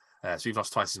 So we've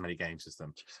lost twice as many games as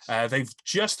them. They've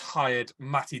just hired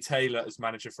Matty Taylor as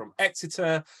manager from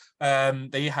Exeter.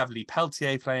 They have Lee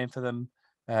Peltier playing for them.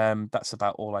 That's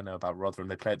about all I know about Rotherham.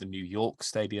 They play at the New York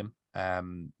Stadium.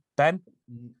 Ben?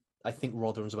 I think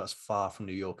Rotherham's about as far from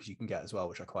New York as you can get as well,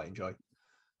 which I quite enjoy.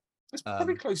 It's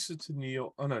probably closer to New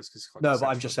York. Oh no, it's because no, but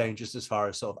I'm just saying, just as far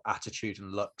as sort of attitude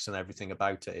and looks and everything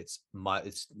about it, it's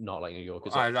not like New York.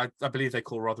 Is it? I believe they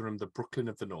call Rotherham the Brooklyn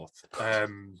of the North.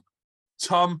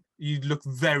 Tom, you look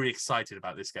very excited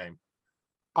about this game.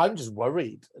 I'm just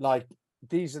worried. Like,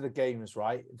 these are the games,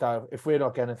 right? That if we're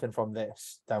not getting anything from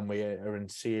this, then we are in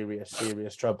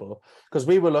serious trouble. Because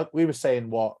we were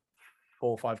saying 4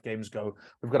 or 5 games ago,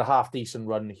 we've got a half decent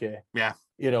run here. Yeah.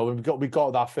 You know, we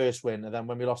got that first win, and then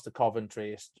when we lost to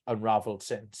Coventry, it's unravelled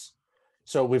since.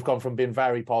 So we've gone from being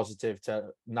very positive to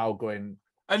now going,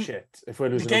 shit, if we're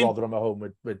losing to Rotherham at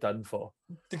home, we're done for.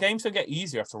 The games don't get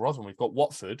easier after Rotherham. We've got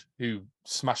Watford, who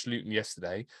smashed Luton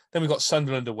yesterday. Then we've got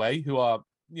Sunderland away, who are,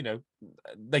 you know,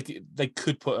 they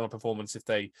could put on a performance if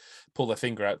they pull their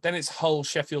finger out. Then it's Hull,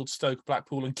 Sheffield, Stoke,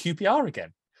 Blackpool, and QPR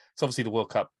again. It's obviously the World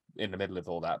Cup in the middle of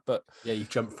all that, but yeah, you've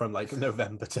jumped from like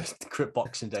November to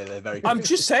Boxing Day. They're very. I'm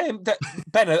just saying that,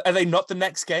 Ben, are they not the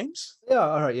next games? Yeah,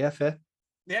 all right, yeah, fair.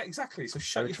 Yeah, exactly. So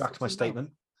I retract my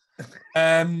statement.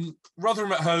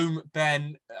 Rotherham at home,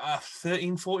 Ben,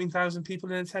 14,000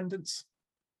 people in attendance.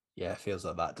 Yeah, it feels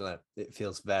like that, doesn't it? It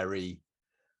feels very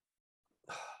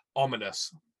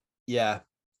ominous. Yeah,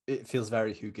 it feels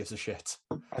very who gives a shit.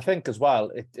 I think as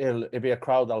well, it'll be a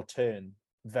crowd that'll turn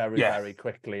very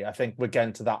quickly. I think we're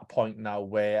getting to that point now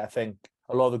where I think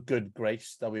a lot of the good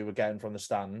grace that we were getting from the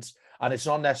stands, and it's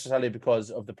not necessarily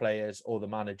because of the players or the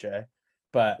manager,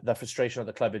 but the frustration of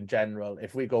the club in general.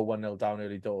 If we go 1-0 down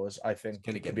early doors, I think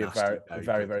it could be a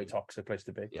very toxic place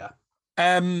to be. Yeah.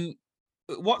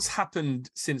 What's happened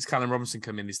since Callum Robinson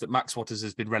came in is that Max Watters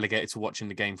has been relegated to watching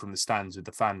the game from the stands with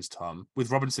the fans, Tom.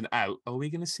 With Robinson out, are we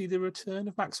going to see the return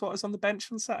of Max Watters on the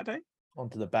bench on Saturday?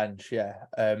 Onto the bench, yeah.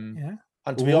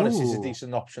 And to be honest, he's a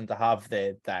decent option to have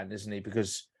there then, isn't he?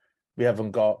 Because we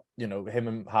haven't got, you know, him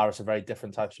and Harris are very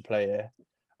different types of player.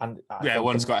 And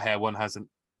one's got hair, one hasn't.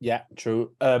 Yeah,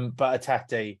 true. But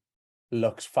Atete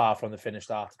looks far from the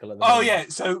finished article. At the moment. Yeah.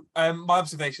 So my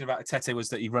observation about Atete was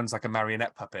that he runs like a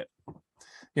marionette puppet.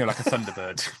 You know, like a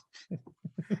Thunderbird.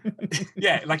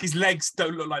 Yeah, like his legs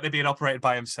don't look like they're being operated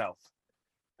by himself.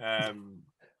 And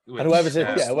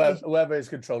whoever is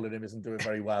controlling him isn't doing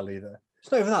very well either.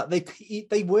 It's not even that.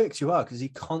 They work too hard because he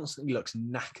constantly looks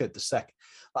knackered the second.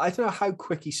 I don't know how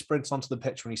quick he sprints onto the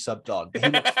pitch when he subbed on, but he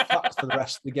looks fucked for the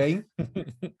rest of the game.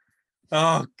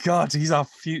 Oh God, he's our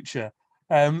future.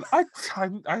 I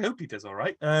hope he does all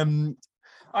right.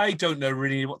 I don't know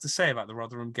really what to say about the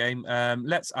Rotherham game.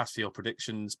 Let's ask for your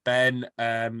predictions. Ben,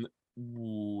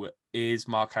 is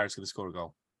Mark Harris going to score a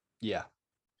goal? Yeah.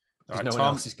 Right, no Tom, one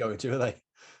else is going to, are they?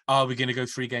 Are we going to go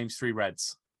 3 games, 3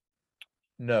 Reds?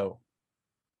 No.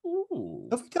 Ooh.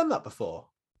 Have we done that before?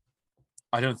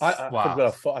 I don't.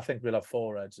 I think we'll have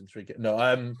 4 Reds in 3 games. No,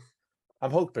 I'm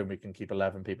hoping we can keep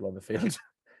 11 people on the field.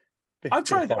 I'm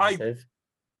trying.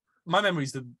 My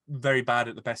memories are very bad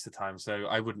at the best of times, so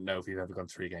I wouldn't know if we've ever gone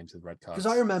 3 games with red cards.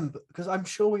 Because I'm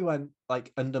sure we went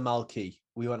like under Malky,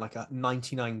 we went like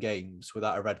 99 games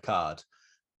without a red card,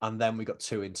 and then we got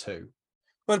 2 in 2.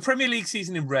 Well, the Premier League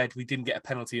season in red, we didn't get a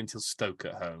penalty until Stoke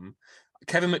at home.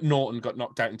 Kevin McNaughton got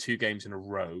knocked out in 2 games in a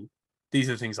row. These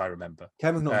are the things I remember.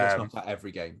 Kevin McNaughton gets knocked out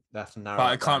every game. They have to narrow. But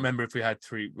I can't remember if we had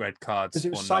 3 red cards. Because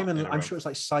it was Simon. I'm sure it's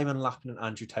like Simon Lappin and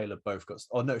Andrew Taylor both got.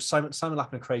 Oh no, Simon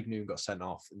Lappin and Craig Noon got sent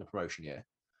off in the promotion year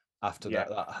after that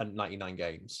 99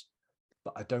 games.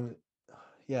 But I don't.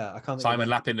 Yeah, I can't. Simon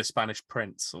Lappin, the Spanish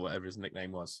Prince, or whatever his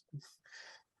nickname was.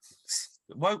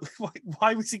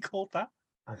 Why was he called that?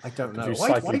 I don't know.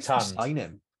 Why did you sign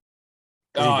him?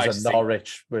 He was at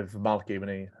Norwich with Malky when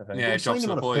he, I think. Yeah, he signed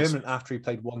him on a permanent after he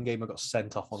played 1 game and got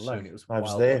sent off on loan. I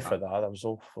was there for that. That was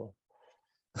awful.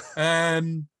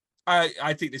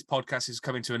 I think this podcast is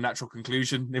coming to a natural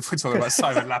conclusion if we're talking about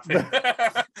Simon Lappin.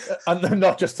 And then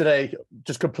not just today,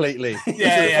 just completely.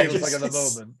 Yeah, feels like at the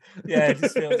moment. Yeah, it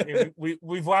just feels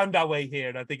we've wound our way here,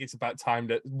 and I think it's about time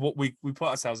that we put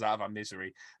ourselves out of our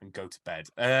misery and go to bed.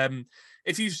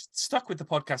 If you've stuck with the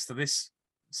podcast to this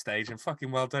stage, and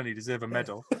fucking well done, you deserve a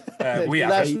medal. We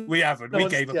haven't. We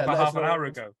gave up about half an hour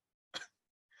ago.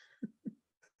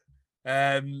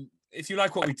 If you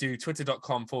like what we do,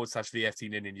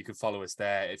 twitter.com/VFTNinian, you can follow us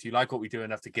there. If you like what we do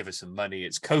enough to give us some money,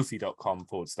 it's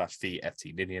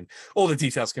kofi.com/VFTNinian. All the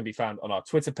details can be found on our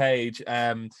Twitter page.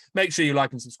 Make sure you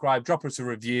like and subscribe. Drop us a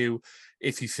review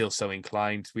if you feel so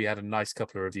inclined. We had a nice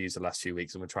couple of reviews the last few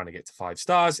weeks, and we're trying to get to 5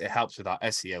 stars. It helps with our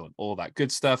SEO and all that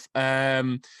good stuff.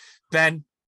 Ben,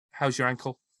 how's your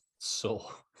ankle? Sore.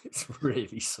 It's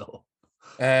really sore.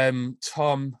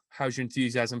 Tom, how's your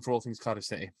enthusiasm for all things Cardiff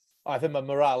City? I think my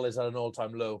morale is at an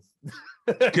all-time low.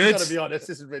 Good. Gotta be honest,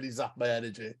 this has really zapped my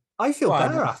energy. I feel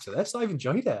better after this. I've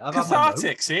enjoyed it.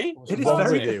 Cathartic, see? It is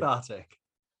very cathartic.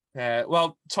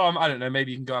 Well, Tom, I don't know.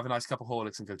 Maybe you can go have a nice cup of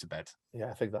Horlicks and go to bed.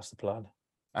 Yeah, I think that's the plan.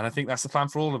 And I think that's the plan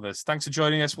for all of us. Thanks for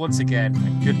joining us once again,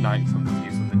 and good night from the view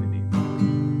from the Ninian.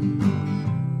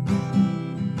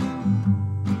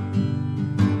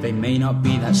 They may not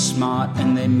be that smart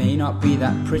and they may not be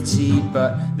that pretty,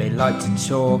 but they like to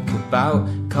talk about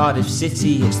Cardiff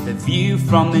City. It's the view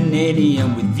from the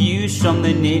Ninian, with views from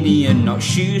the Ninian, not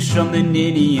shoes from the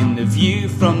Ninian, the view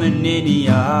from the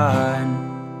Ninian.